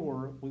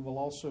endure, we will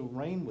also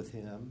reign with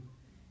him.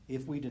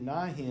 If we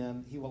deny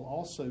him, he will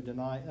also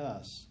deny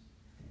us.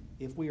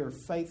 If we are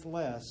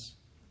faithless,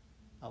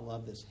 I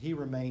love this, he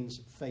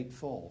remains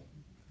faithful,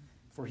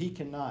 for he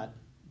cannot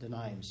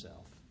deny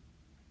himself.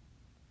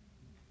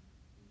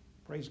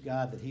 Praise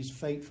God that he's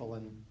faithful,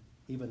 and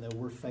even though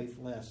we're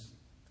faithless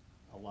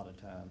a lot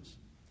of times.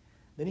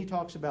 Then he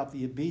talks about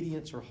the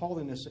obedience or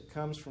holiness that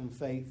comes from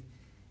faith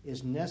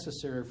is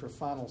necessary for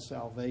final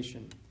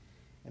salvation.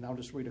 And I'll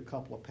just read a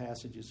couple of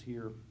passages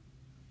here.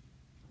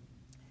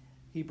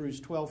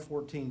 Hebrews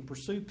 12:14.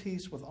 Pursue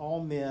peace with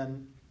all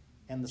men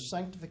and the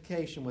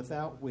sanctification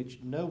without which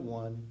no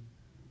one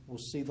will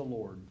see the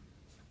Lord.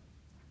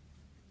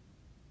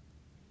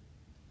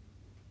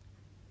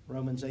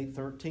 Romans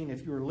 8:13.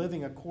 If you are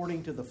living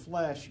according to the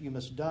flesh, you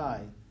must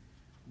die.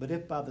 But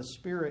if by the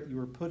Spirit you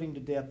are putting to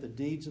death the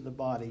deeds of the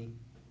body,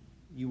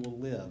 you will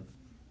live.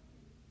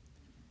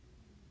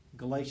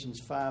 Galatians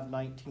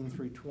 5:19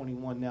 through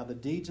 21. Now the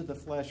deeds of the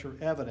flesh are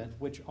evident,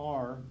 which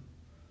are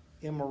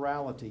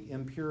immorality,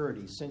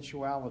 impurity,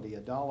 sensuality,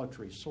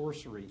 idolatry,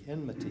 sorcery,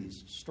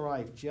 enmities,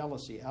 strife,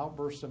 jealousy,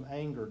 outbursts of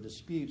anger,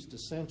 disputes,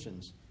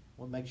 dissensions.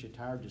 What makes you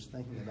tired just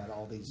thinking about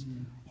all these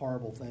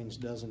horrible things,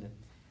 doesn't it?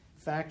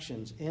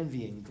 Factions,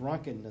 envying,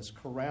 drunkenness,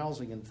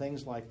 carousing, and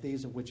things like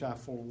these, of which I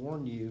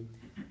forewarn you,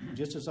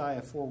 just as I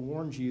have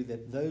forewarned you,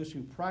 that those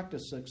who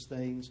practice such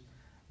things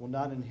will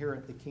not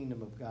inherit the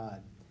kingdom of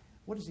God.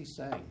 What is he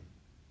saying?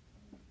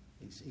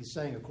 He's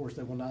saying, of course,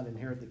 they will not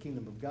inherit the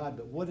kingdom of God,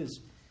 but what is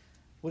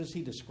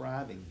he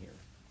describing here?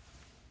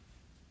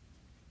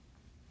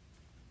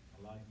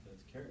 A life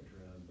that's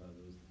characterized by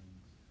those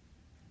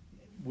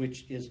things.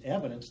 Which is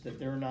evidence that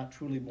they're not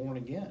truly born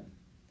again.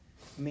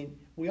 I mean,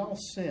 we all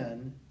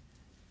sin,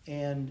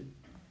 and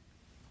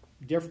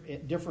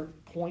at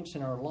different points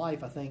in our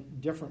life, I think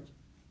different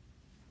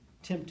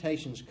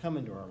temptations come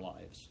into our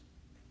lives.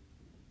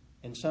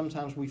 And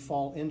sometimes we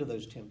fall into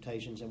those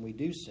temptations and we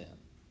do sin.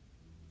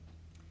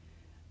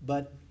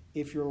 But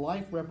if your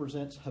life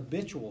represents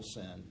habitual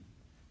sin,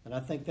 then I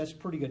think that's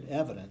pretty good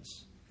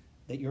evidence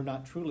that you're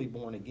not truly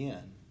born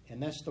again.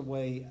 And that's the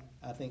way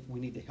I think we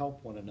need to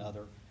help one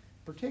another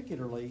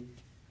particularly,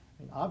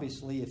 and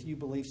obviously, if you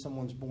believe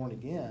someone's born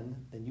again,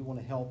 then you want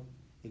to help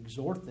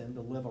exhort them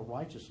to live a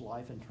righteous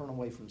life and turn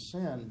away from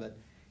sin. But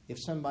if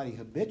somebody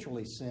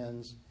habitually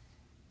sins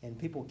and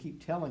people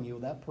keep telling you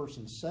that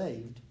person's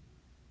saved,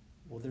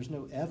 well, there's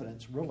no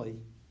evidence really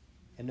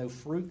and no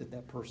fruit that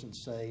that person's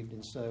saved.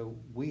 And so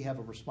we have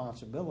a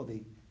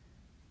responsibility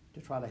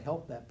to try to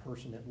help that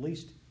person at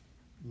least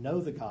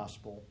know the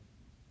gospel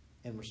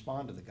and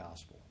respond to the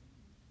gospel,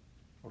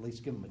 or at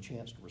least give them a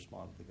chance to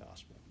respond to the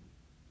gospel.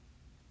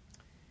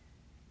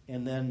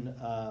 And then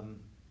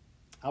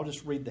I'll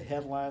just read the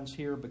headlines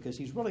here because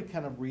he's really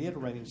kind of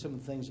reiterating some of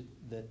the things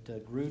that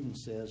Gruden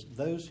says.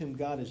 Those whom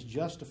God has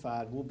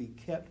justified will be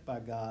kept by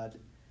God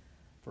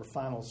for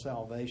final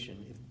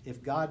salvation.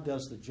 If God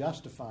does the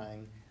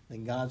justifying,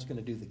 then God's going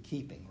to do the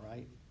keeping,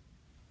 right?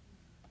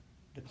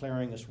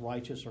 Declaring us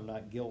righteous or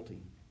not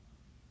guilty.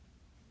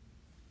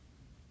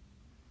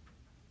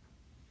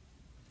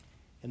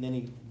 And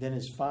then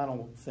his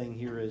final thing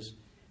here is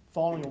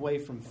falling away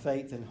from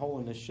faith and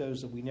holiness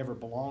shows that we never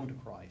belong to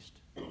Christ.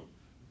 I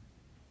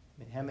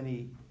mean, how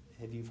many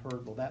have you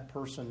heard, well, that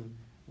person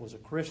was a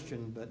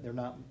Christian, but they're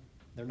not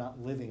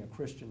living a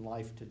Christian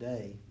life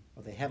today,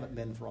 or they haven't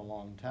been for a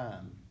long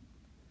time.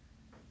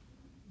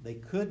 They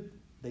could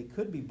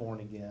be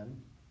born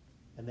again,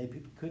 and they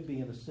could be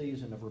in a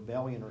season of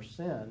rebellion or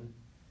sin,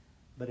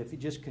 but if it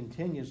just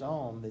continues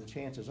on, then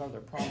chances are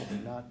they're probably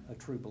not a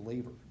true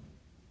believer.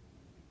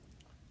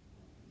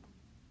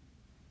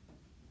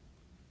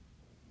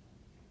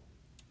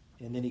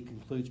 And then he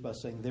concludes by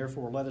saying,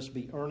 therefore, let us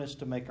be earnest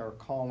to make our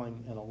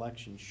calling and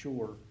election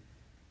sure.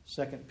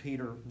 2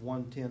 Peter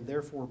 1:10,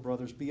 therefore,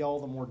 brothers, be all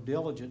the more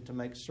diligent to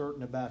make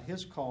certain about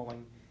his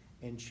calling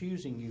and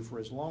choosing you, for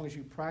as long as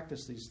you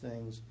practice these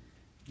things,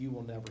 you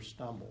will never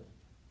stumble.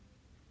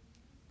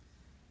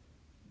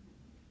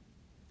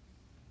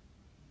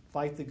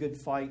 Fight the good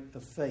fight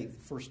of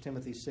faith, 1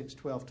 Timothy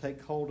 6:12,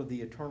 take hold of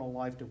the eternal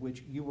life to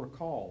which you were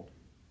called,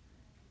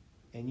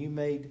 and you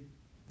made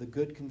the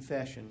good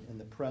confession in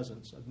the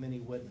presence of many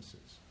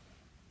witnesses.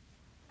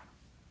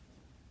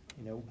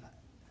 You know,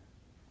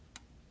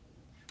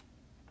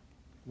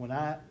 when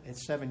at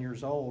 7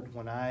 years old,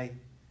 when I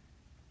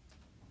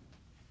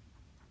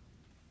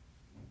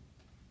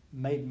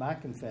made my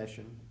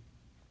confession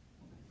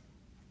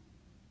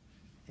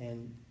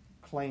and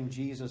claimed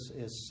Jesus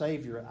as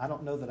Savior, I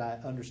don't know that I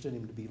understood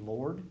him to be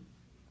Lord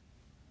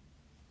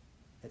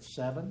at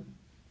 7,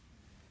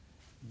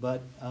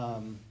 but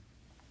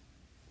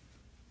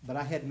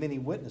I had many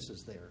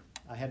witnesses there.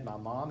 I had my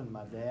mom and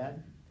my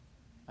dad.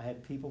 I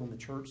had people in the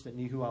church that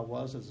knew who I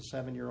was as a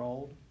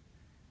 7-year-old.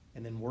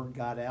 And then word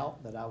got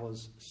out that I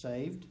was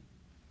saved.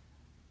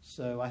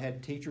 So I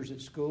had teachers at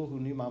school who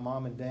knew my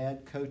mom and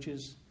dad,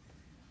 coaches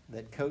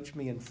that coached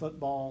me in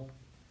football.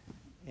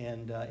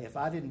 And if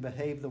I didn't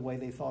behave the way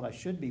they thought I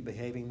should be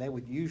behaving, they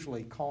would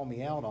usually call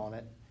me out on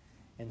it.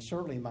 And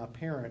certainly my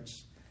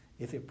parents,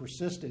 if it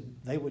persisted,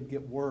 they would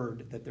get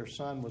word that their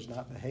son was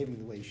not behaving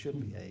the way he should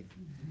behave.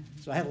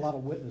 So I had a lot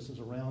of witnesses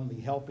around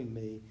me helping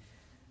me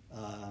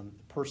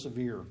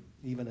persevere,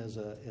 even as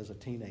a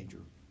teenager.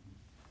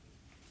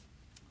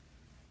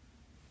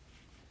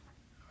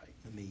 All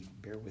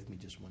right, bear with me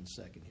just 1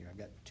 second here. I've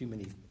got too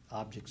many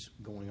objects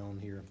going on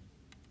here.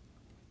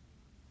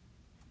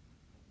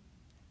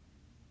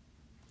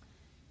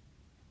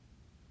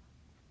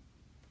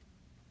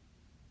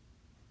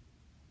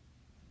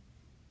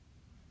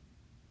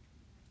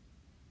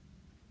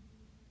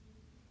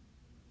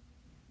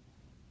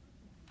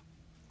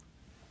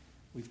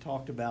 We've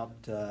talked about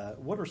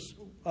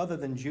other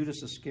than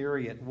Judas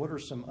Iscariot, what are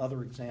some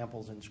other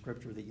examples in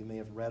Scripture that you may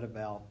have read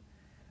about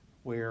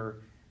where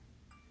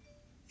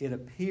it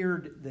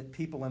appeared that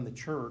people in the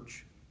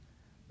church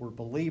were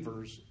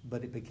believers,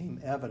 but it became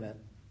evident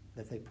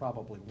that they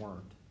probably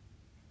weren't?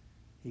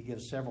 He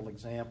gives several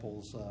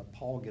examples.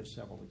 Paul gives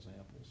several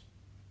examples.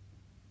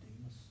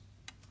 Demas.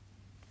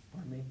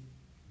 Pardon me?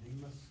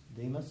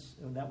 Demas.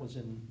 Oh, was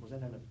that in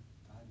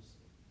Titus.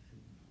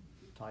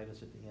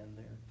 Titus at the end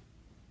there?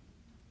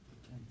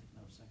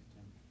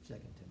 2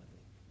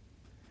 Timothy.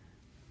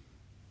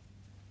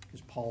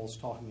 Because Paul's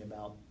talking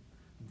about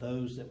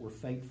those that were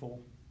faithful,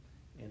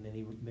 and then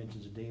he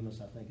mentions Demas,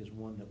 I think, as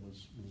one that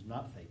was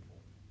not faithful.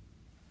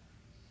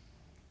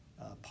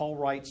 Paul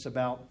writes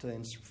about,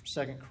 in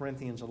 2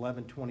 Corinthians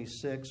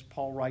 11:26,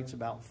 Paul writes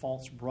about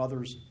false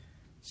brothers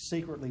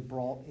secretly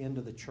brought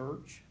into the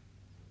church.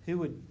 Who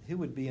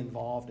would be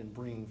involved in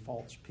bringing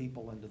false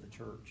people into the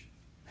church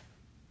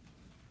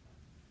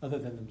other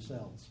than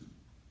themselves?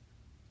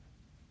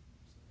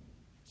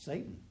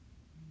 Satan.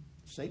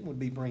 Satan would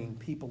be bringing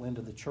people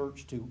into the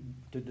church to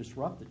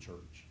disrupt the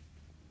church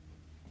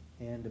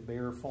and to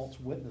bear false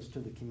witness to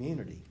the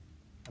community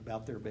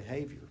about their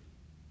behavior.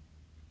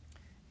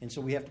 And so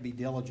we have to be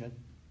diligent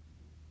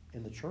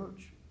in the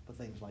church for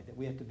things like that.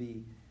 We have to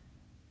be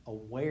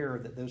aware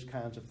that those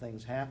kinds of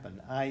things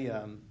happen.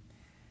 I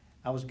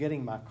was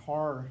getting my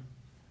car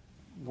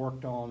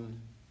worked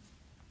on.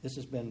 This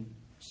has been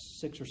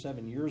 6 or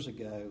 7 years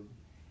ago.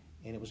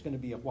 and it was going to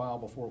be a while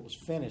before it was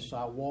finished. So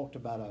I walked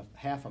about a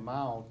half a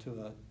mile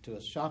to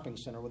a shopping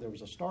center where there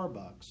was a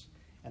Starbucks,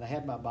 and I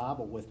had my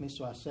Bible with me.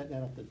 So I sat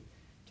down at the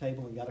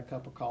table and got a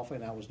cup of coffee,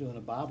 and I was doing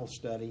a Bible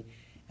study.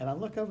 And I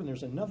look over, and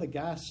there's another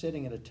guy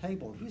sitting at a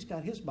table, and he's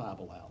got his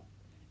Bible out,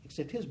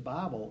 except his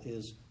Bible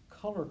is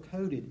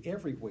color-coded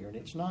everywhere, and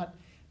it's not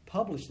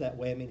published that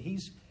way. I mean,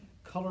 he's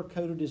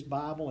color-coded his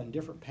Bible in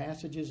different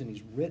passages, and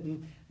he's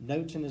written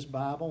notes in his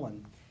Bible,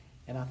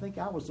 and I think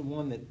I was the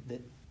one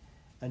that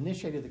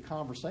initiated the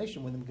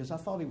conversation with him because I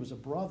thought he was a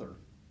brother.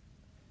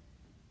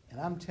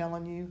 And I'm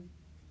telling you,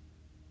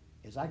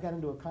 as I got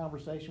into a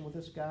conversation with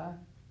this guy,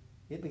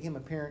 it became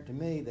apparent to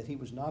me that he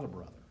was not a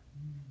brother.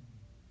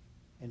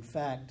 In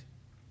fact,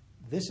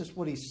 this is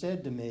what he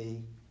said to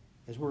me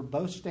as we're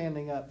both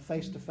standing up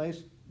face to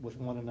face with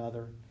one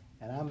another,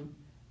 and I'm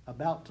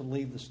about to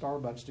leave the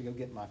Starbucks to go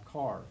get my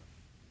car.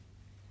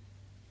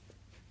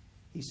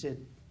 He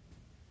said,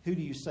 "Who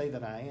do you say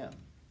that I am?"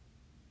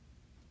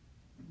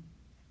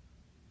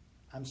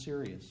 I'm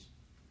serious.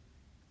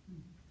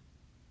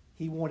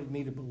 He wanted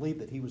me to believe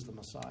that he was the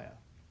Messiah.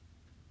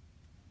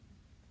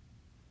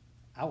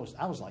 I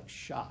was like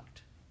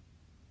shocked.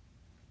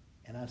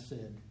 And I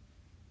said,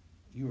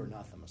 "You are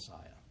not the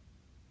Messiah."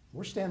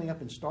 We're standing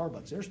up in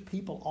Starbucks. There's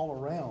people all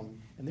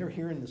around, and they're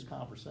hearing this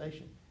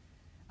conversation.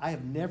 I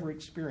have never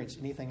experienced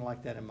anything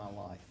like that in my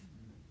life.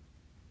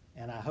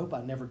 And I hope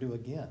I never do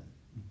again.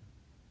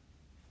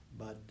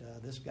 But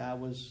this guy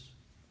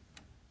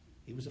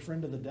he was a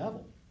friend of the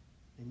devil.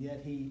 And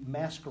yet he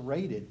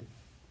masqueraded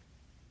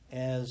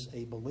as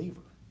a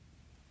believer.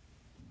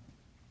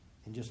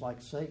 And just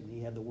like Satan,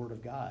 he had the Word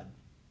of God,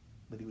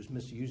 but he was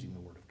misusing the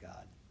Word of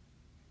God.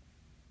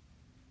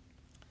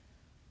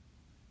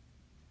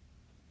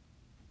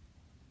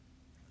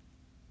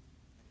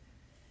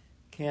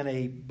 Can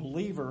a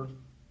believer,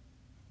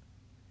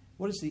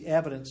 what is the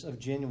evidence of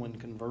genuine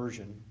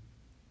conversion?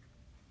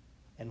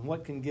 And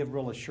what can give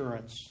real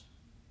assurance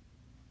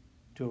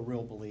to a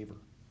real believer?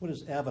 What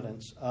is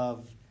evidence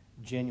of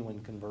genuine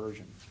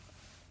conversion?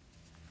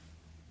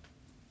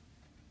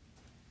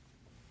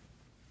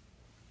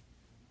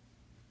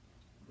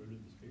 Fruit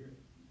of the Spirit.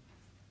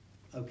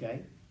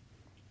 Okay.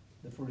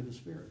 The fruit of the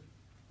Spirit.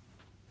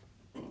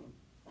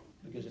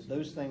 Because if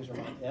those things are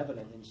not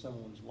evident in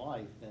someone's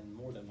life, then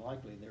more than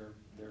likely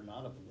they're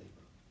not a believer.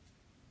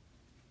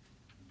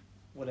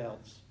 What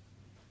else?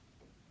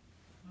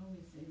 I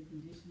always say the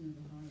condition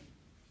of the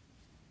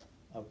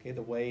heart. Okay,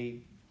 the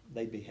way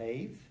they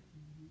behave,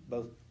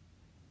 both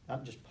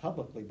not just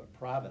publicly but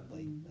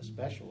privately,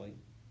 especially.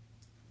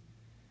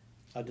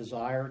 A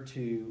desire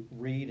to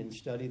read and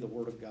study the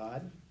Word of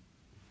God.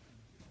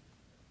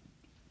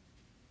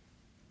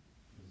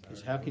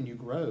 Because how can you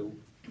grow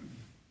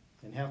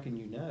and how can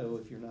you know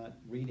if you're not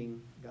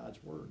reading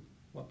God's Word?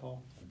 What,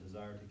 Paul? A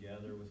desire to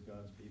gather with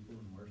God's people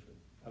and worship.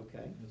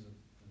 Okay. As a group.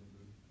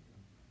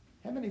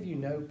 How many of you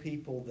know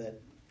people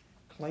that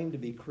claim to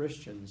be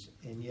Christians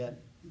and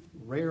yet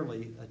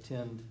rarely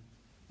attend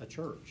a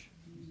church?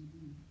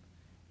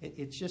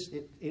 It's just,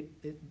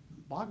 it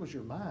boggles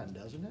your mind,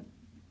 doesn't it?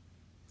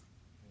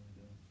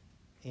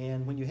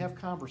 And when you have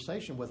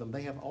conversation with them,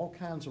 they have all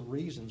kinds of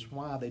reasons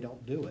why they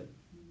don't do it.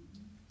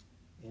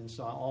 And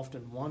so I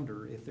often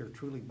wonder if they're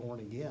truly born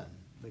again,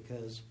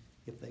 because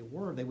if they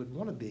were, they would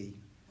want to be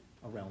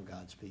around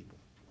God's people.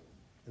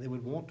 And they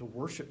would want to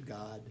worship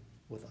God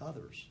with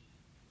others.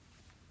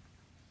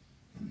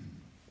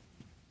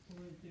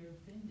 Or if they're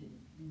offended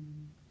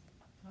in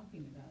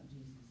talking about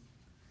Jesus,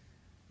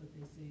 but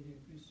they say they're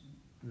Christian.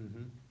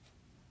 Mm-hmm.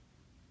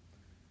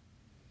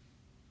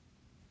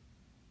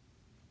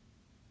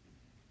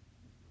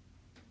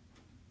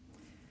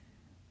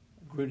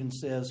 Grudem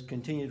says,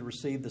 continue to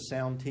receive the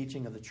sound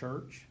teaching of the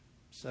church.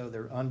 So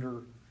they're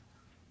under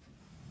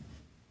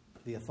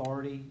the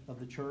authority of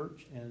the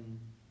church and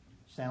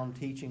sound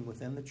teaching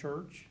within the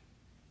church.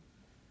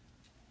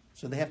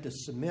 So they have to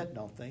submit,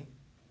 don't they?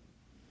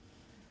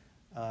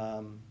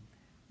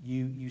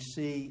 You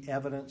see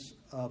evidence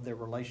of their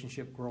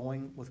relationship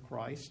growing with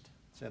Christ.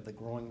 So have the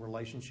growing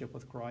relationship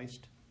with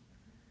Christ.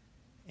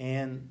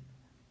 And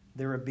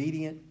they're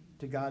obedient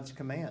to God's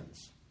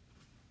commands.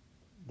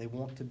 They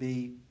want to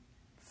be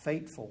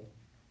faithful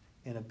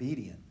and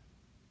obedient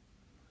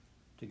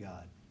to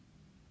God.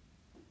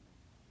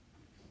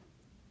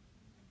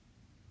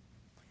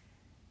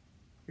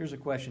 Here's a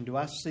question. Do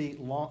I see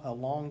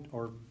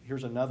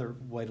here's another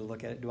way to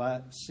look at it. Do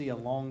I see a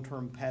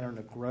long-term pattern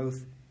of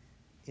growth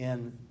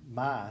in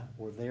my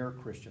or their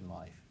Christian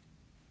life?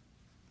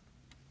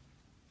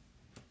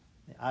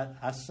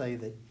 I say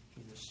that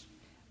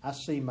I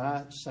see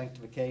my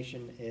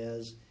sanctification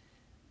as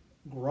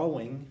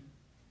growing,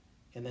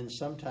 and then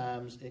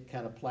sometimes it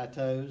kind of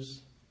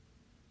plateaus.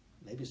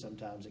 Maybe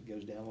sometimes it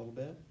goes down a little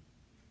bit,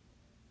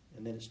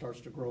 and then it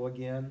starts to grow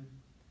again.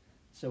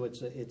 So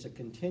it's a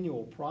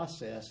continual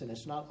process, and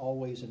it's not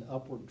always an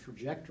upward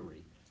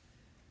trajectory.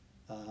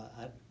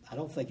 I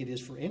don't think it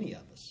is for any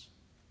of us.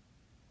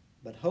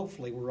 But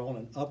hopefully we're on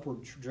an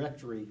upward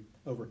trajectory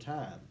over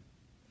time.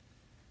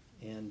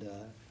 And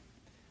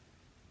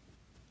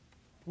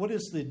What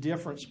is the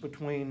difference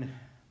between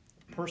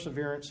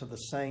perseverance of the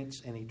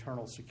saints and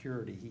eternal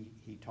security?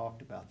 He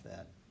talked about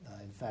that.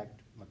 In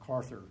fact,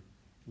 MacArthur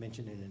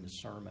mentioned it in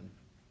his sermon.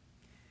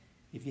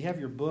 If you have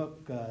your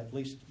book, at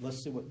least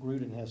let's see what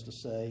Grudem has to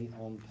say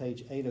on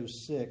page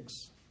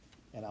 806,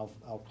 and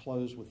I'll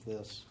close with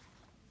this.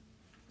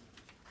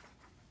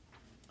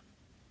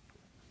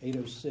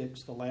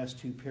 806, the last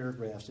two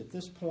paragraphs. At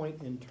this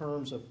point, in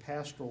terms of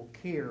pastoral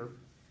care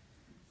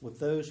with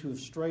those who have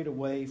strayed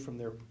away from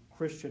their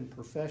Christian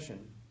profession,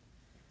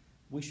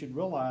 we should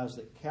realize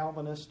that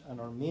Calvinists and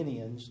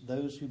Arminians,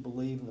 those who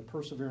believe in the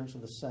perseverance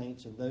of the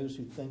saints and those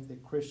who think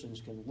that Christians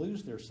can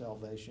lose their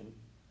salvation,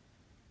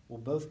 will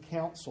both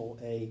counsel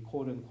a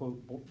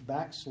quote-unquote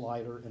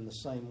backslider in the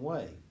same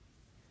way.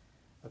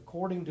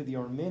 According to the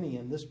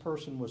Arminian, this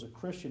person was a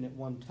Christian at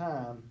one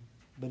time,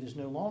 but is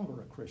no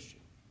longer a Christian,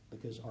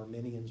 because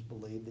Arminians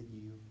believe that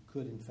you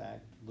could, in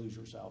fact, lose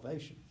your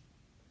salvation.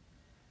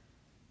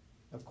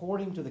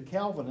 According to the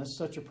Calvinists,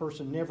 such a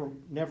person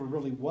never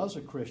really was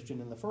a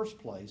Christian in the first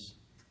place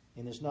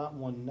and is not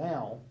one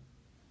now.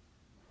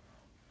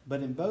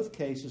 But in both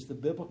cases, the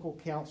biblical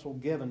counsel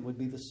given would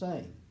be the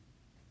same.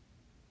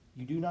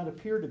 You do not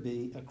appear to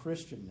be a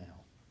Christian now.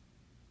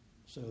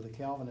 So the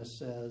Calvinist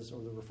says,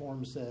 or the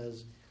Reformed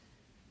says,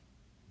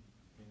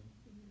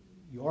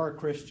 you are a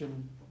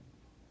Christian,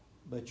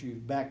 but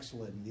you've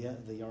backslidden.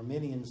 The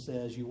Arminian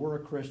says you were a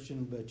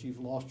Christian, but you've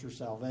lost your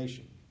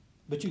salvation.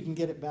 But you can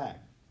get it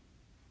back.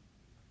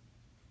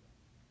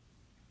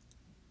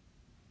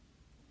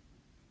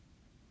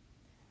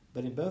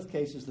 But in both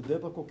cases, the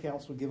biblical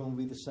counsel given will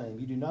be the same.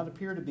 You do not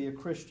appear to be a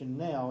Christian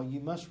now. You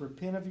must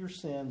repent of your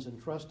sins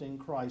and trust in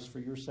Christ for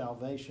your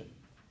salvation.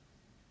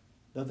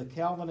 Though the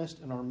Calvinist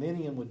and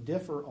Arminian would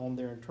differ on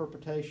their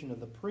interpretation of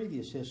the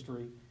previous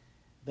history,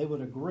 they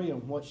would agree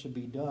on what should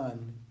be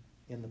done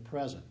in the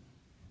present.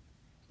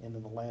 And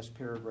in the last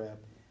paragraph.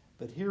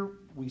 But here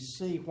we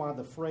see why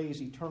the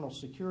phrase eternal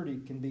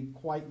security can be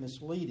quite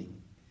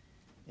misleading.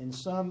 In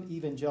some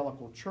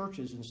evangelical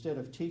churches, instead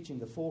of teaching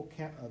the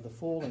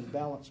full and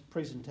balanced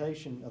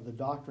presentation of the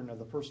doctrine of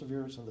the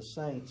perseverance of the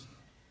saints,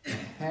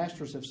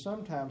 pastors have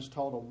sometimes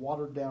taught a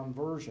watered-down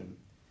version,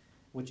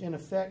 which in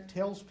effect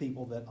tells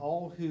people that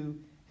all who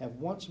have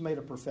once made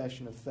a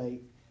profession of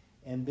faith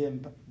and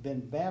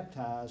been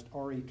baptized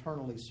are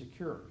eternally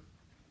secure.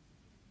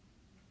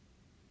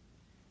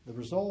 The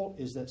result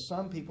is that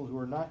some people who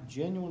are not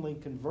genuinely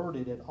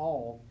converted at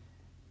all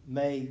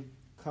may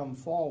come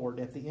forward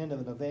at the end of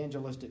an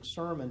evangelistic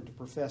sermon to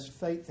profess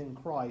faith in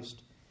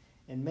Christ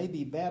and may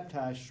be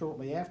baptized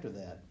shortly after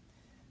that.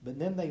 But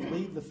then they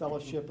leave the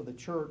fellowship of the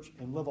church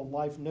and live a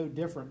life no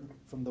different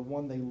from the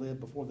one they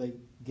lived before they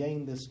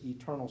gained this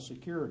eternal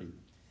security.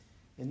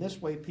 In this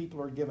way,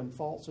 people are given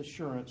false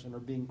assurance and are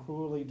being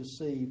cruelly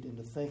deceived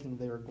into thinking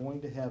they are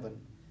going to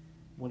heaven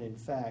when in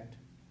fact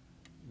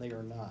they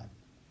are not.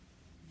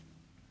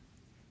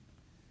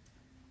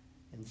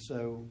 And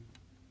so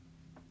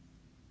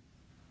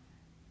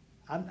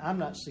I'm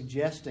not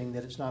suggesting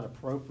that it's not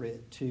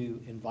appropriate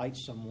to invite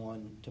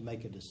someone to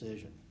make a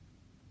decision.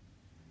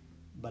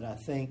 But I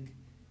think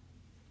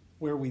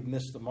where we've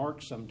missed the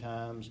mark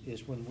sometimes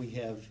is when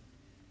we've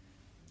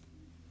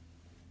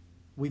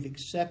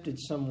accepted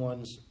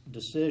someone's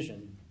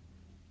decision,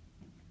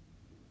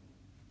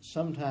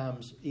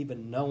 sometimes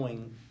even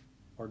knowing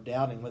or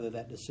doubting whether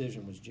that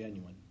decision was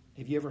genuine.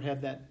 Have you ever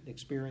had that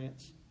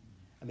experience?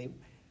 I mean,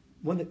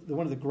 one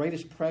of the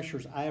greatest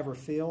pressures I ever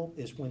feel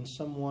is when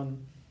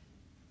someone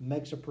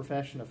makes a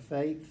profession of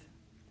faith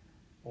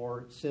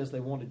or says they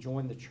want to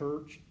join the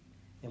church,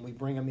 and we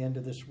bring them into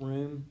this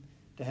room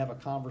to have a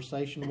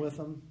conversation with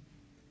them.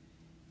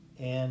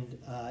 And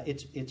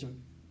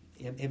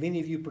have any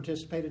of you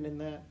participated in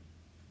that?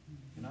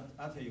 And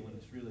I'll tell you when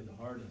it's really the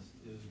hardest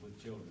is with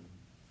children.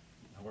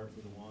 I worked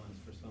with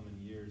Awanas for so many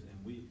years,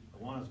 and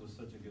Awanas was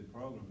such a good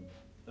program.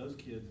 Those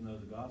kids know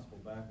the gospel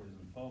backwards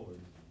and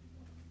forwards.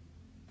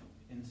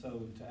 And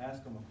so to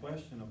ask them a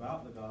question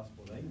about the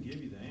gospel, they can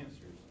give you the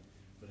answers.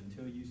 But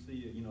until you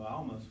see it, I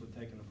almost would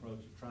take an approach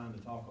of trying to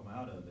talk them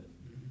out of it.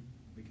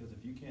 Because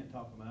if you can't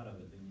talk them out of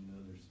it, then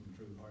there's some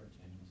true heart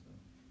change. So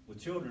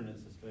with children,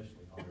 it's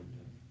especially hard.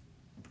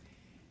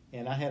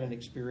 And I had an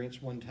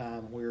experience one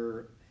time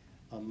where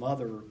a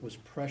mother was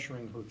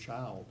pressuring her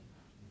child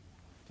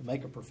to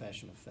make a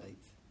profession of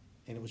faith.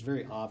 And it was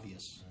very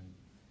obvious.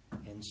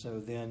 Right. And so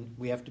then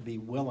we have to be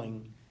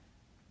willing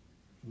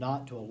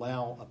not to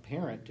allow a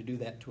parent to do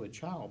that to a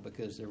child,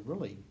 because they're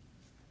really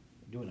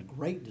doing a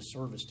great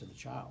disservice to the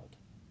child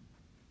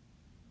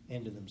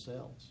and to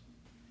themselves.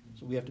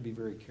 So we have to be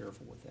very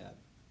careful with that.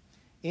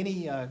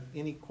 Any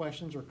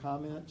questions or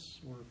comments?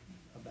 We're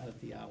about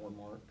at the hour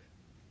mark.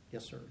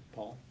 Yes, sir.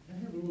 Paul? I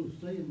have a little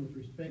saying with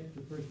respect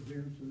to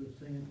perseverance of the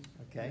saints.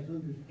 Okay.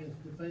 As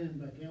defined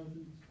by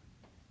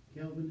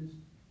Calvinists.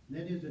 And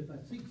that is, if I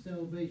seek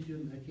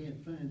salvation, I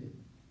can't find it.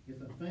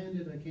 If I find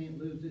it, I can't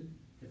lose it.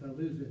 If I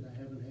lose it, I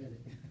haven't had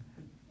it.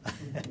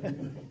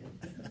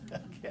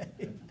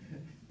 Okay.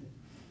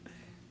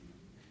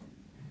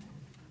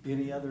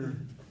 Any other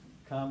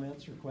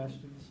comments or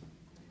questions?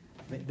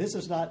 this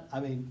is not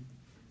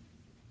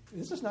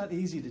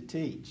easy to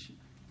teach.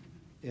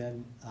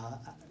 And,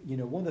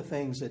 one of the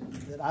things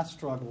that I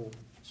struggled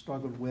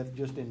with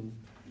just in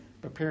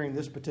preparing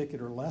this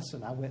particular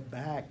lesson, I went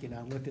back and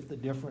I looked at the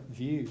different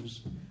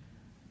views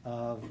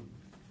of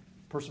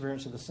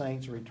perseverance of the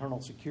saints or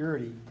eternal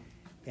security.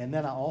 And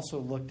then I also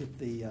looked at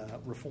the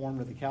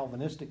Reformed or the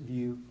Calvinistic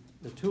view,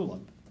 the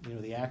TULIP,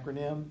 the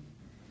acronym.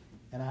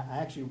 And I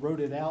actually wrote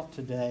it out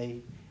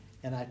today,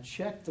 and I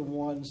checked the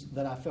ones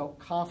that I felt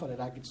confident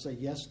I could say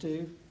yes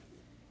to.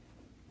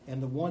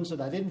 And the ones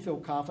that I didn't feel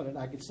confident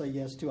I could say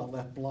yes to, I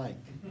left blank.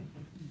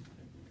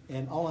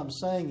 And all I'm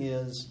saying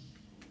is,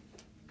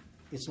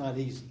 it's not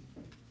easy.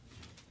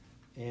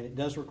 And it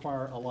does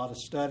require a lot of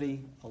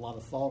study, a lot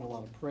of thought, a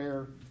lot of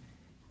prayer.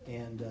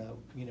 And,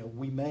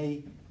 we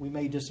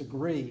may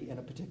disagree in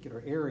a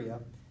particular area,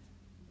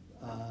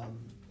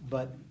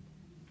 but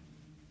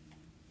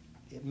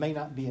it may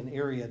not be an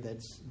area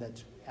that's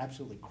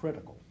absolutely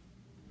critical.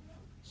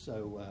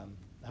 So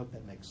I hope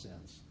that makes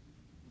sense.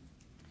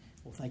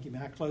 Well, thank you. May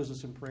I close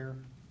this in prayer?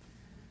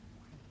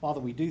 Father,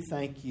 we do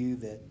thank you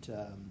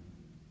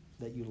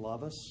that you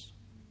love us,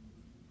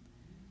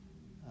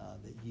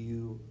 that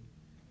you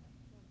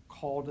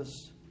called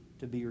us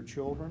to be your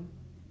children,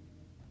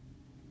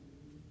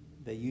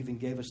 that you even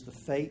gave us the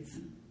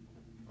faith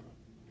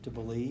to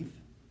believe.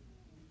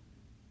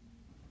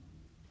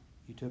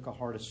 You took a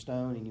heart of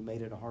stone and you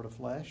made it a heart of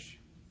flesh.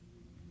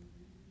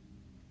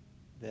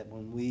 That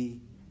when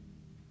we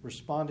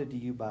responded to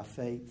you by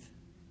faith,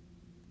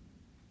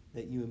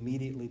 that you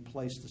immediately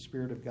placed the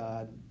Spirit of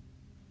God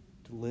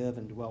to live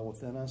and dwell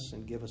within us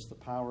and give us the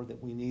power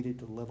that we needed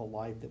to live a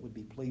life that would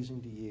be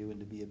pleasing to you and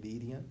to be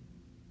obedient.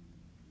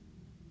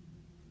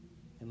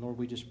 And Lord,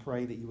 we just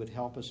pray that you would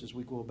help us as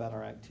we go about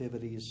our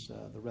activities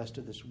the rest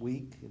of this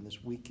week and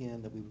this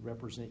weekend, that we would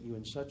represent you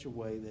in such a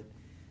way that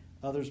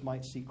others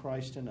might see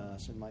Christ in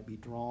us and might be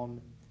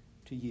drawn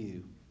to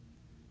you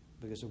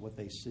because of what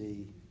they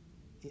see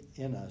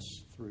in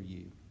us through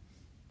you.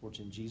 For it's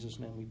in Jesus'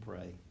 name we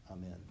pray.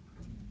 Amen.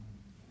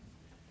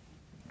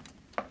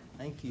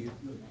 Thank you.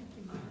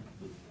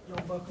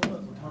 Y'all buckle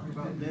up. We're talking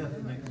about death.